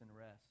weariness in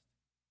rest.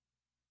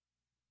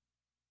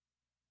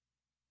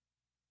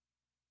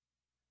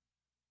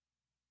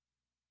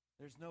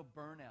 There's no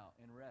burnout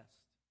in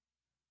rest.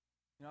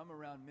 You know, I'm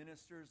around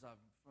ministers. I'm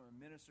from a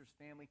minister's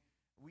family.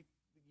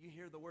 You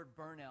hear the word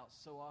burnout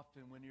so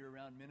often when you're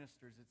around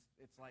ministers.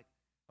 It's like,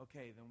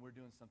 okay, then we're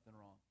doing something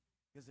wrong.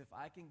 Because if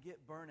I can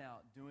get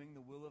burnout doing the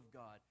will of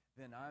God,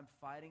 then I'm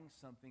fighting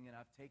something and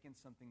I've taken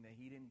something that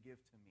he didn't give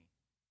to me.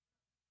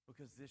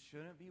 Because this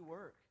shouldn't be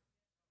work.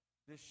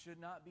 This should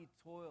not be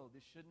toil.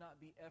 This should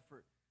not be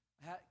effort.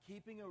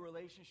 Keeping a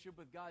relationship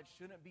with God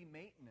shouldn't be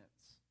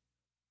maintenance.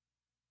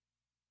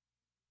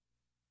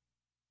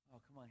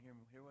 Oh, come on,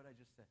 hear what I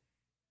just said.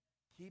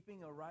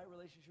 Keeping a right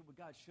relationship with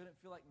God shouldn't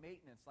feel like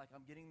maintenance, like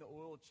I'm getting the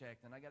oil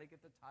checked and I got to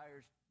get the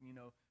tires,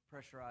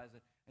 pressurized,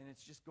 and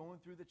it's just going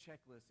through the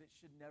checklist. It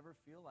should never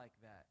feel like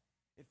that.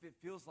 If it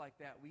feels like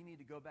that, we need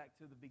to go back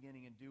to the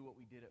beginning and do what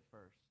we did at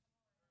first.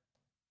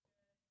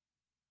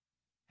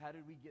 How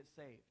did we get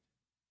saved?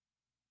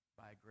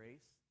 By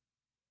grace,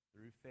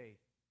 through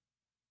faith.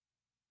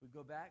 We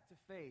go back to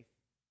faith.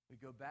 We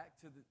go back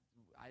to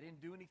I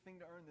didn't do anything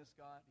to earn this,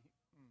 God.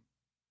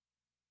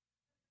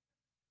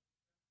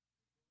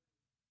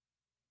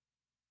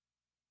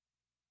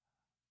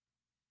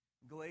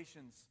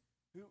 Galatians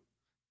 3,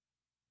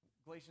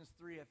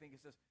 I think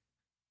it says,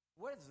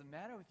 what is the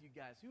matter with you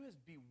guys? Who has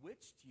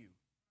bewitched you?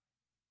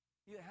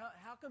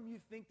 How come you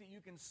think that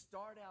you can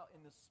start out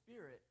in the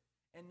Spirit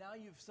and now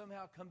you've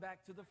somehow come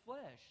back to the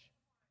flesh?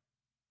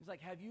 He's like,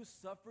 have you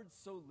suffered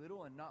so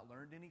little and not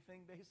learned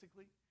anything,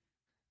 basically?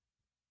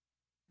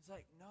 He's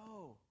like,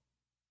 no.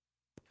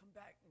 Come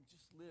back and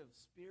just live.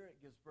 Spirit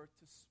gives birth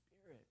to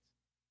spirit.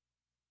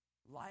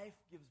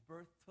 Life gives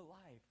birth to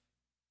life.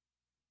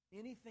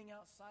 Anything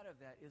outside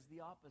of that is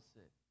the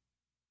opposite.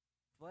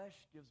 Flesh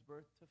gives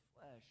birth to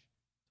flesh,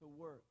 to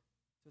work,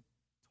 to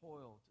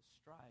toil, to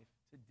strife,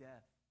 to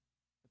death,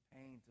 to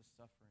pain, to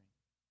suffering.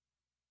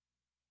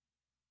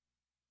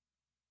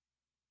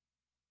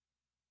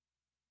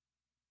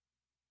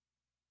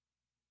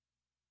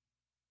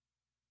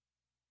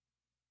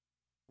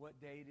 What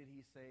day did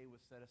he say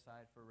was set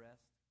aside for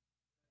rest?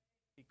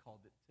 He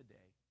called it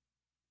today.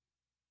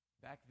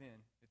 Back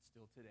then, it's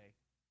still today.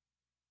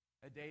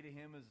 A day to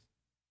him is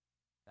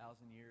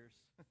 1,000 years.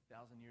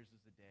 1,000 years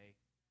is a day.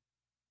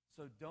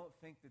 So don't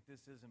think that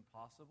this is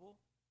impossible.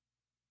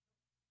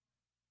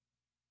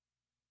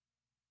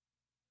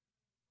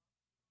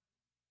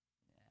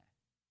 Nah.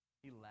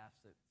 He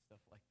laughs at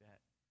stuff like that.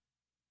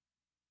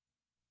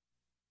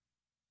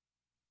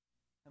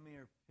 How many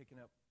are picking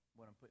up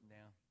what I'm putting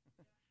down?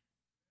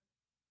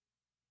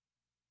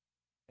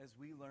 As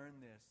we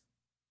learn this,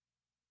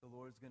 the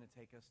Lord's going to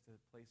take us to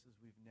places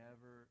we've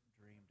never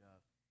dreamed of.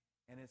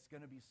 And it's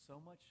going to be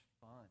so much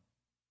fun.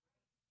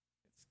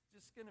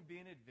 It's just going to be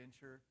an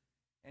adventure,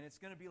 and it's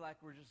going to be like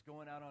we're just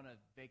going out on a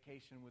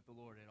vacation with the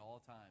Lord at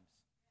all times.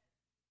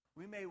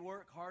 We may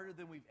work harder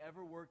than we've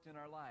ever worked in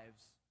our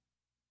lives,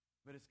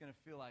 but it's going to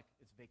feel like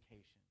it's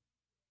vacation.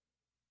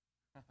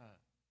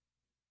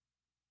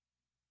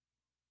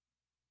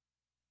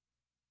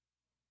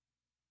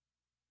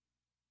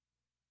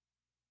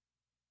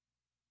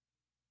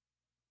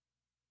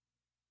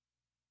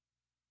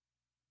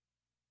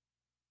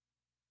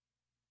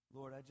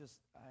 Lord, I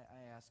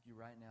ask you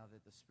right now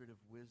that the spirit of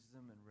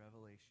wisdom and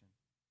revelation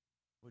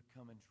would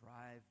come and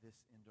drive this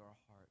into our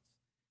hearts,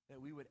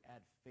 that we would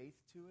add faith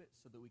to it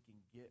so that we can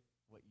get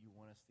what you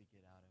want us to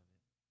get out of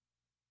it.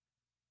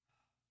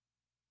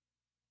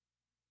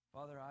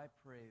 Father, I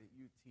pray that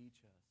you teach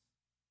us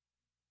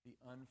the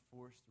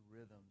unforced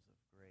rhythms of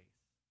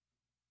grace.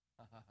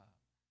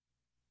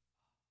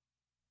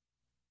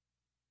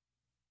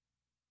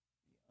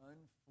 The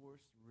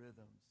unforced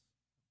rhythms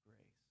of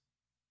grace.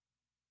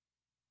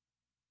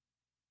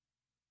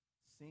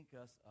 Sync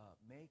us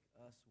up. Make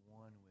us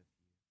one with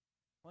you.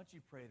 Why don't you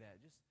pray that?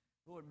 Just,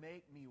 Lord,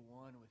 make me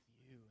one with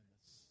you in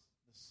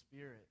the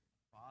Spirit.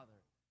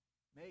 Father,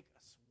 make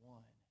us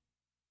one.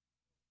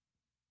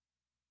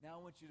 Now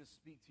I want you to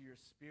speak to your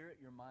spirit,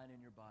 your mind,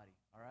 and your body.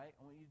 All right?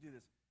 I want you to do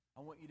this.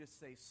 I want you to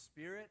say,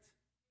 Spirit,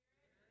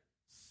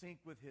 sync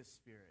with his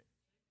spirit.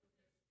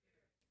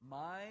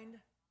 Mind,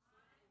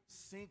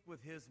 sync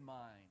with his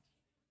mind.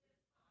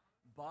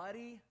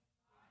 Body,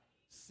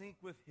 sync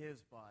with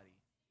his body.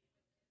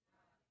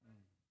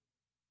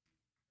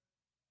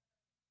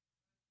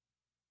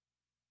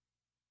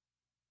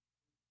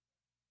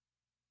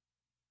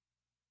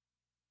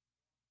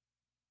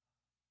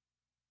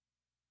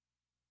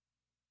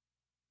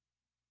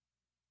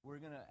 We're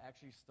going to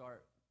actually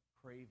start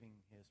craving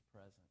his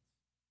presence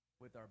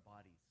with our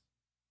bodies.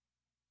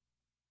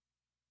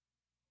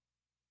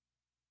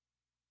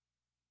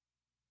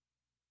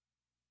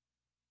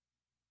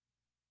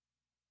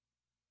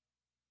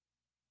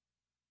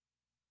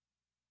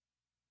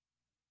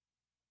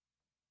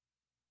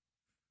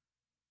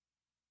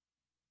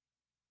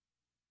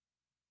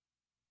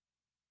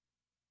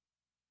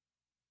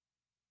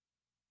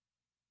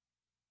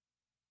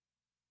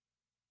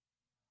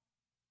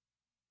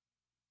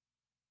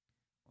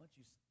 Why don't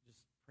you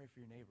just pray for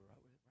your neighbor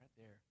right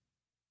there.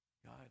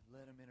 God,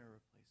 let him enter a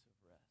place of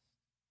rest.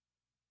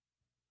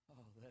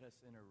 Oh, let us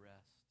enter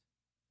rest.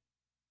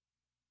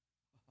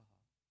 Oh.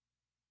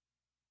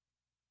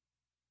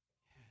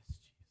 Yes,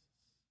 Jesus.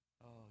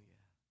 Oh,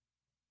 yeah.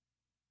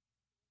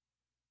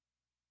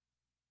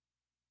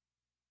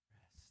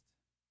 Rest.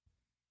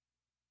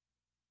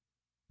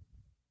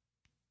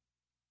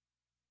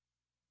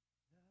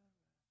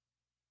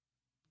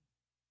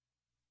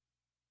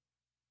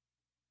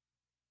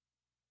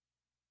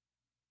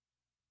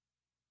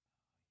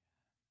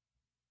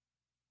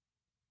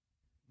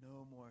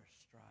 No more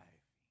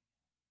striving.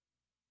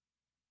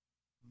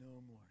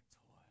 No more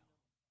toil.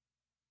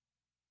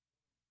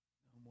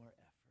 No more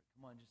effort.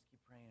 Come on, just keep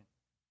praying.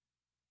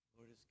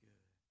 Lord is good.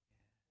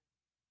 Yeah.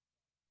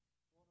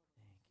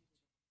 Thank you,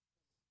 Jesus.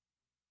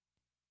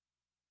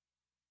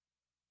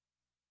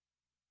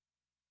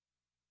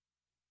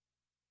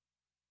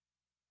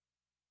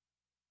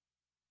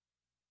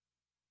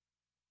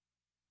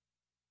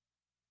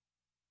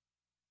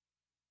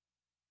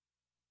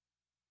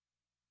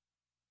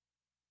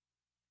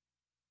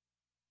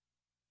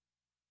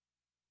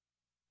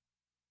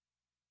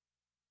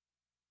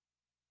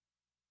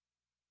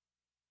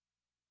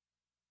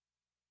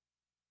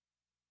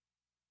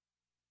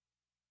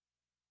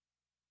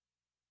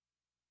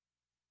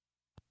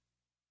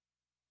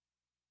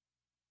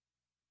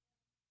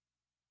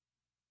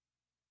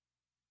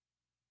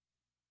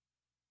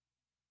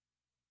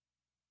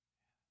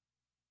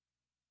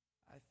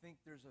 I think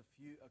there's a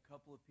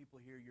couple of people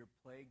here, you're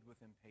plagued with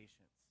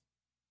impatience.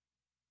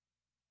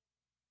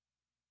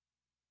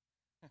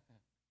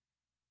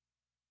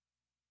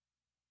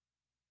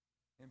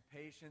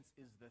 Impatience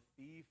is the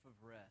thief of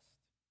rest.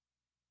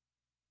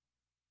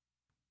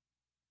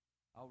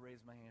 I'll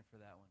raise my hand for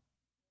that one.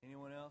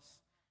 Anyone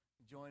else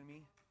join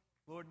me?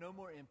 Lord, no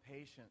more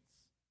impatience.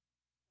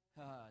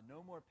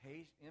 No more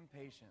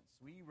impatience.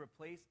 We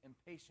replace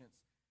impatience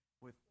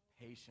with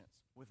patience,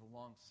 with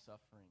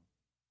long-suffering,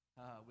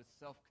 with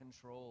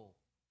self-control.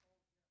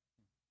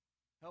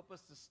 Help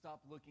us to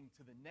stop looking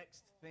to the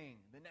next thing,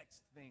 the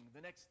next thing, the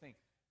next thing.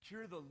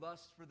 Cure the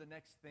lust for the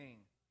next thing.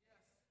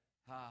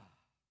 Yes.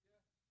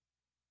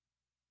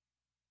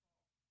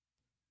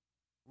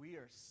 We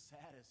are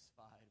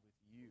satisfied with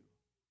you.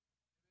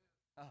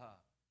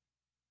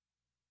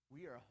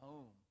 We are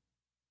home.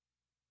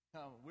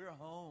 We're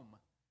home.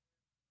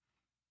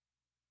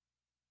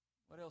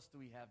 What else do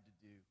we have to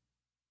do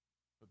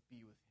but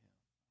be with him?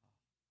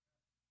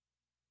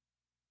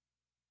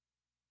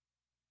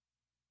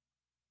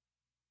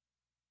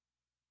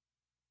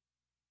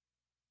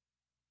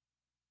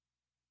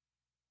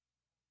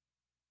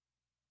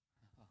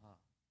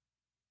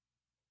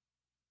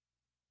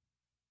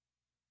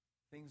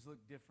 Things look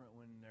different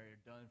when they're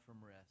done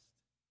from rest.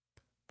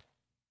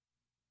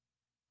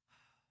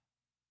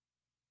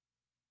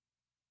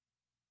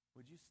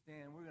 Would you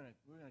stand? We're gonna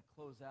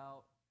close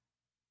out.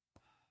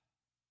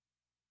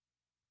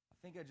 I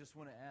think I just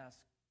want to ask,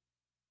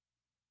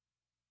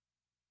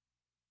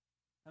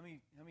 how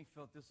many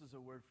felt this is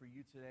a word for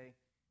you today?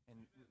 And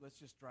let's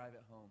just drive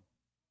it home.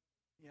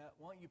 Yeah,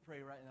 why don't you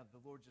pray right now?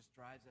 The Lord just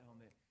drives it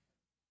home,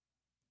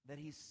 that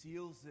he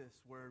seals this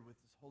word with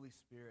his Holy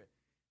Spirit,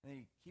 and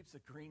he keeps a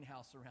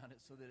greenhouse around it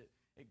so that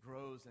it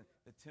grows and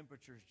the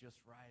temperature's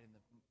just right and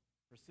the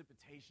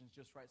precipitation's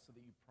just right so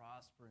that you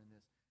prosper in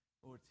this.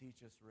 Lord, teach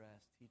us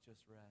rest. Teach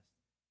us rest.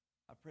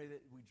 I pray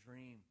that we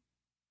dream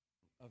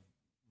of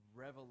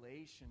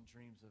revelation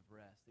dreams of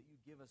rest, that you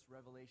give us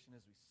revelation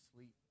as we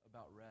sleep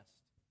about rest.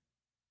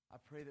 I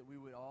pray that we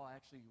would all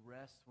actually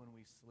rest when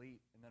we sleep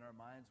and that our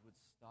minds would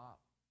stop.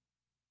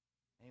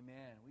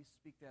 Amen. We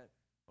speak that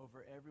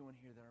over everyone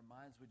here, that our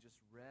minds would just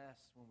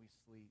rest when we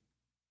sleep,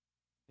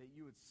 that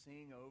you would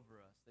sing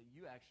over us, that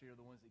you actually are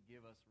the ones that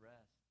give us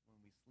rest when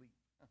we sleep.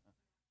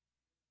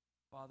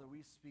 Father,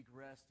 we speak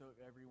rest over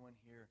everyone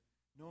here.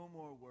 No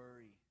more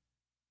worry.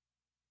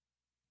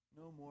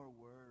 No more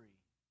worry.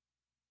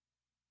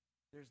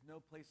 There's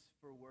no place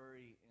for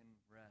worry in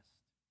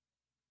rest.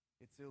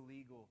 It's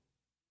illegal.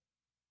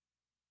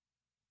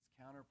 It's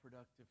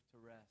counterproductive to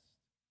rest.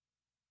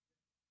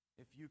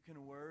 If you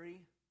can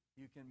worry,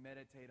 you can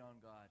meditate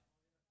on God.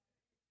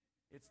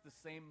 It's the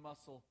same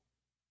muscle.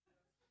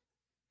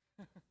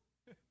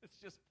 It's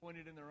just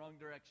pointed in the wrong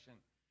direction.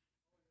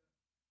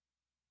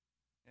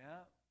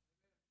 Yeah?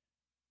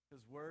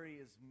 Because worry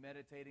is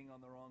meditating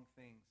on the wrong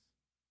things.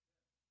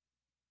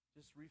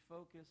 Just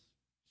refocus,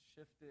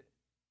 shift it.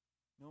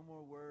 No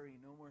more worry,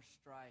 no more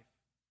strife,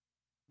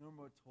 no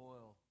more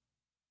toil.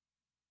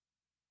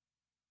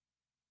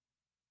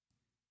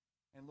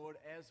 And Lord,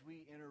 as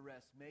we enter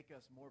rest, make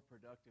us more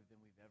productive than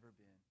we've ever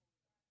been.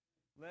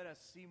 Let us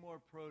see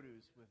more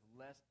produce with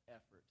less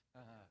effort.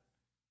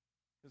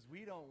 Because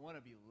we don't want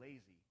to be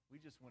lazy. We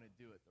just want to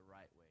do it the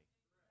right way.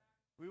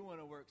 We want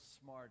to work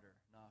smarter,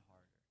 not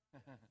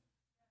harder.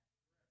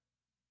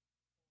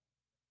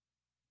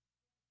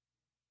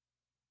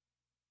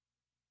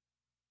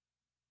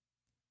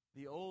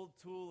 The old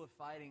tool of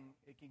fighting,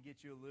 it can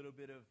get you a little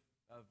bit of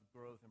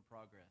growth and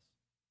progress.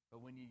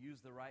 But when you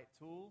use the right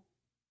tool,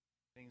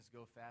 things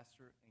go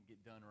faster and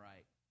get done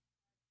right.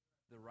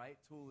 The right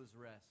tool is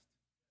rest.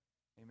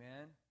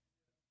 Amen?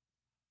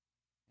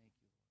 Thank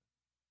you, Lord.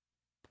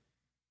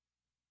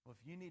 Well,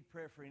 if you need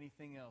prayer for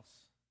anything else,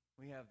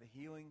 we have the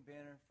healing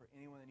banner for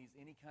anyone that needs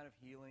any kind of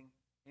healing,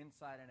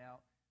 inside and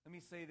out. Let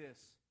me say this.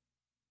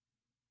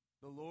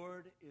 The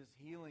Lord is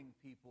healing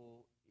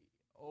people,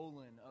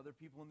 Olin, other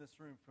people in this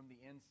room, from the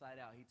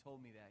inside out. He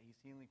told me that. He's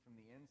healing from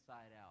the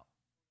inside out.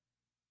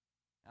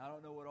 I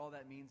don't know what all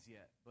that means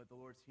yet, but the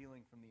Lord's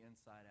healing from the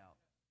inside out.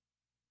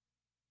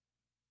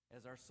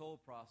 As our soul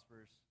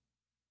prospers,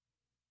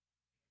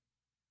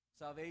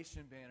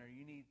 salvation banner,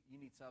 you need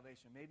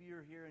salvation. Maybe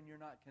you're here and you're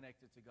not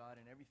connected to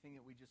God, and everything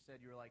that we just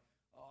said, you're like,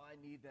 oh,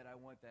 I need that, I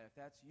want that. If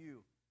that's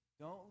you,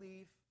 don't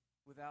leave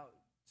without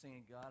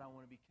saying, God, I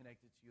want to be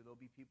connected to you. There'll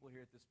be people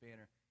here at this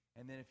banner.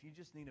 And then if you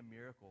just need a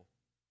miracle,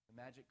 the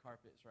magic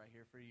carpet is right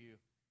here for you.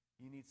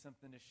 You need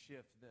something to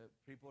shift. The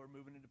people are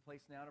moving into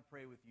place now to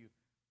pray with you.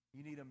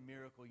 You need a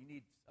miracle. You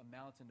need a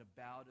mountain to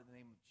bow to the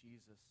name of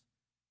Jesus.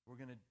 We're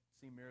going to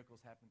see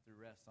miracles happen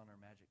through rest on our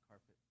magic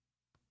carpet.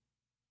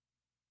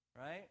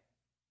 Right?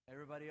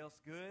 Everybody else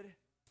good?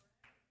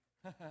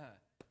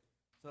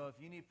 So if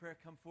you need prayer,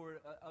 come forward.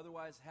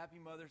 Otherwise,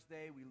 happy Mother's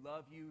Day. We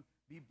love you.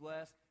 Be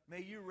blessed.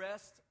 May you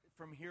rest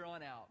from here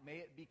on out. May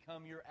it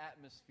become your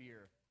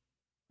atmosphere,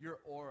 your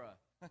aura.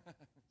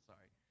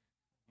 Sorry.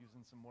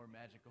 Using some more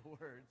magical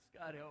words.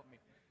 God help me.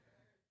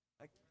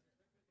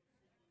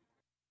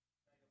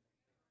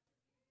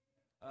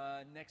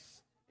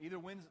 Either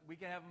Wednesday, we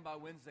can have them by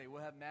Wednesday.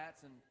 We'll have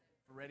mats and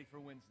ready for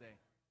Wednesday.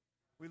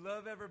 We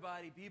love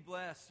everybody. Be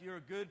blessed. You're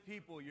a good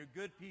people. You're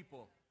good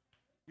people.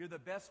 You're the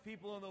best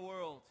people in the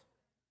world.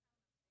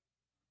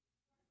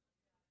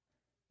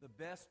 The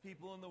best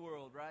people in the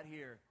world right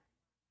here.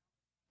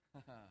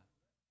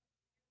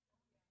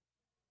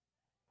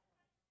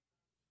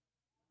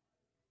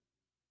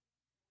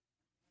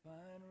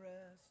 Find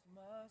rest,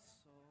 my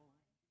soul,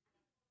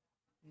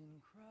 in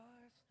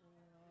Christ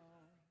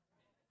alone.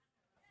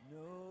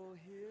 Know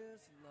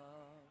His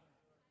love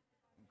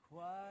and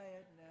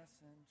quietness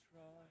and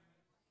trust.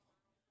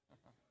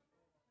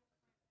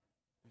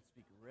 We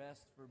speak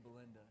rest for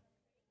Belinda.